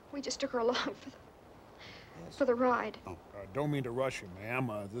 We just took her along for the ride. I don't mean to rush you, ma'am.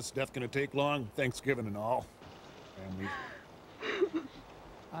 This death gonna take long? Thanksgiving and all. Family.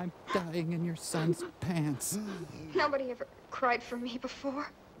 I'm dying in your son's pants. Nobody ever cried for me before.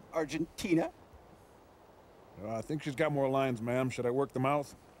 Argentina? I think she's got more lines, ma'am. Should I work the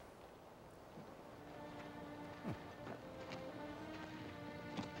mouth?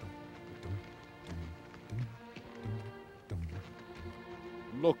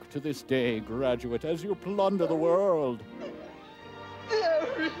 Look to this day, graduate, as you plunder the world.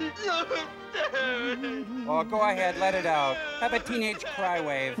 Oh, go ahead, let it out. Have a teenage cry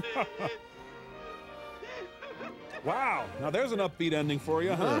wave. Wow, now there's an upbeat ending for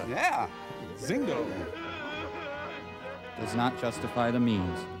you, huh? Yeah. Zingo. Does not justify the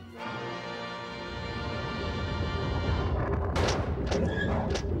means.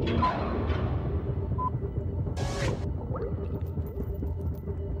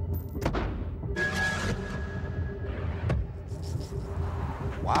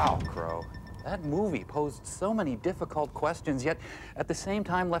 Wow, Crow. That movie posed so many difficult questions, yet at the same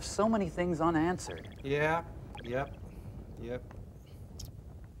time left so many things unanswered. Yeah, yep.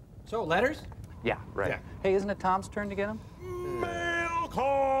 So, letters? Yeah, right. Yeah. Hey, isn't it Tom's turn to get them? Mail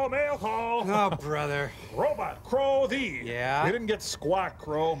call, mail call. Oh, brother. Robot Crow thee. Yeah? You didn't get squat,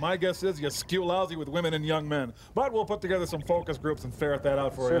 Crow. My guess is you skew lousy with women and young men. But we'll put together some focus groups and ferret that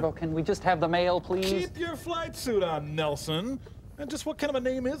out for Servo, you. can we just have the mail, please? Keep your flight suit on, Nelson. And just what kind of a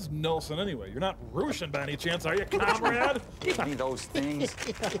name is Nelson, anyway? You're not Russian by any chance, are you, comrade? Give me those things.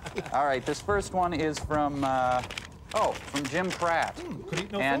 All right, this first one is from Jim Pratt. Could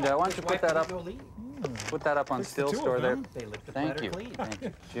eat no And fat. why don't you put that up? Put that up on Just the Still two Store of there. them. They licked the Thank platter you. clean. Thank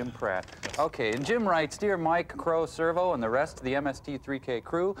you. Jim Pratt. Okay, and Jim writes, Dear Mike, Crow, Servo, and the rest of the MST3K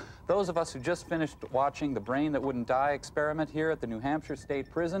crew, those of us who just finished watching the Brain That Wouldn't Die experiment here at the New Hampshire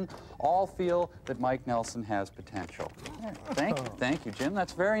State Prison all feel that Mike Nelson has potential. Thank you, Jim.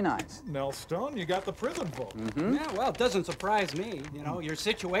 That's very nice. Nellstone, you got the prison vote. Yeah, well, it doesn't surprise me. You know, your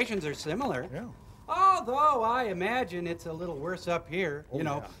situations are similar. Yeah. Although I imagine it's a little worse up here. You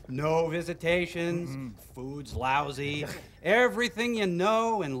know, no visitations, food's lousy, everything you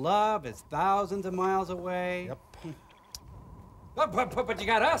know and love is thousands of miles away. Yep. But you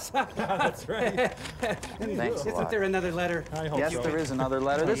got us. That's right. Thanks a Isn't lot. there another letter? I hope Yes, so. there is another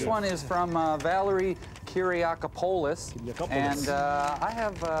letter. This one is from Valerie Kyriakopoulos. And I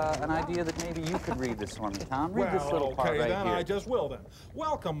have an idea that maybe you could read this for me, Tom. Read this little part right then here. I just will then.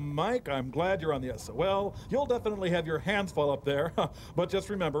 Welcome, Mike. I'm glad you're on the SOL. You'll definitely have your hands full up there. But just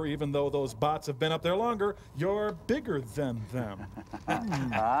remember, even though those bots have been up there longer, you're bigger than them.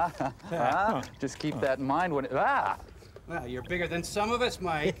 Just keep that in mind when Well, you're bigger than some of us,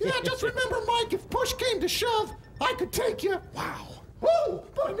 Mike. Yeah, just remember, Mike, if push came to shove, I could take you. Wow. Whoa,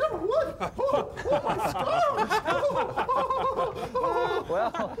 but I never would. Oh, my stars.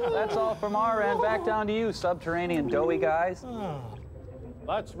 Well, that's all from our end. Back down to you, subterranean doughy guys.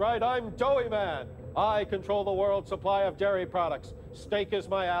 That's right, I'm Doughy Man. I control the world's supply of dairy products. Steak is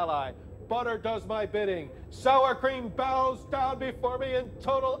my ally. Butter does my bidding. Sour cream bows down before me in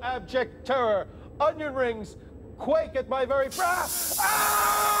total abject terror. Onion rings quake at my very breath.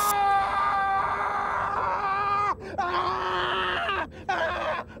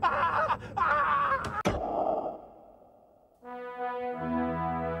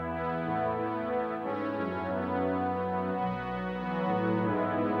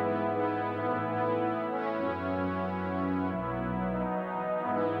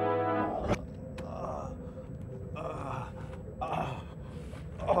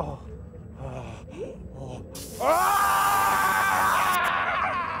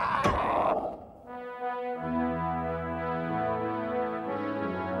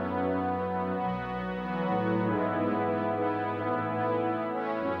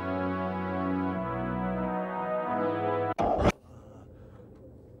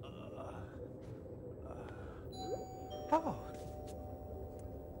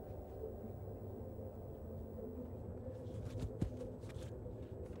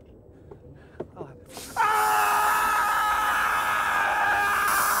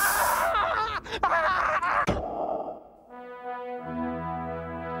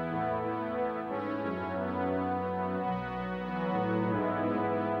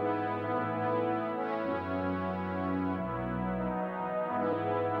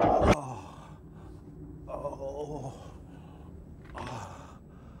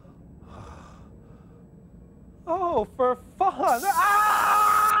 Oh, for fun.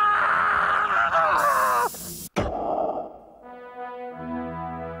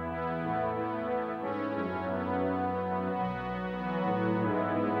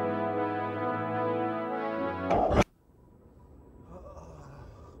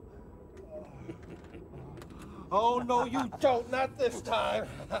 Oh, no, you don't. Not this time.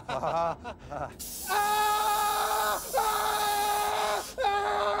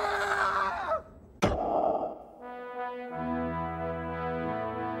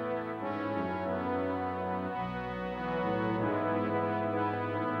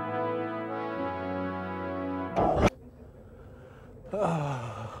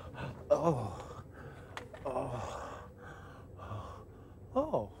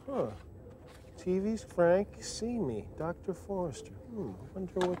 TV's Frank, see me, Dr. Forrester. I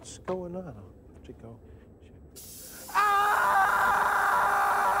wonder what's going on. I'll have to go check this.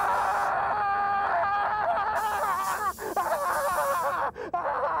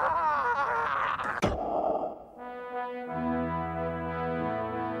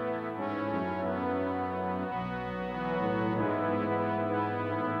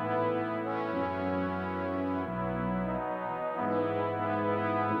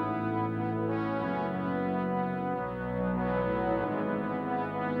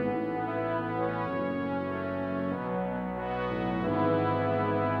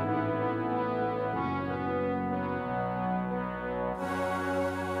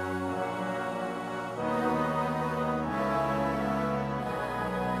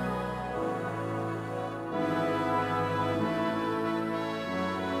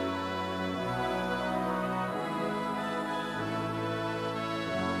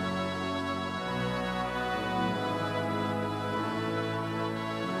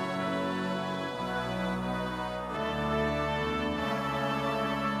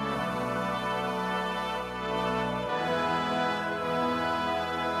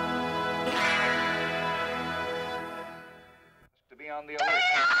 On the alert.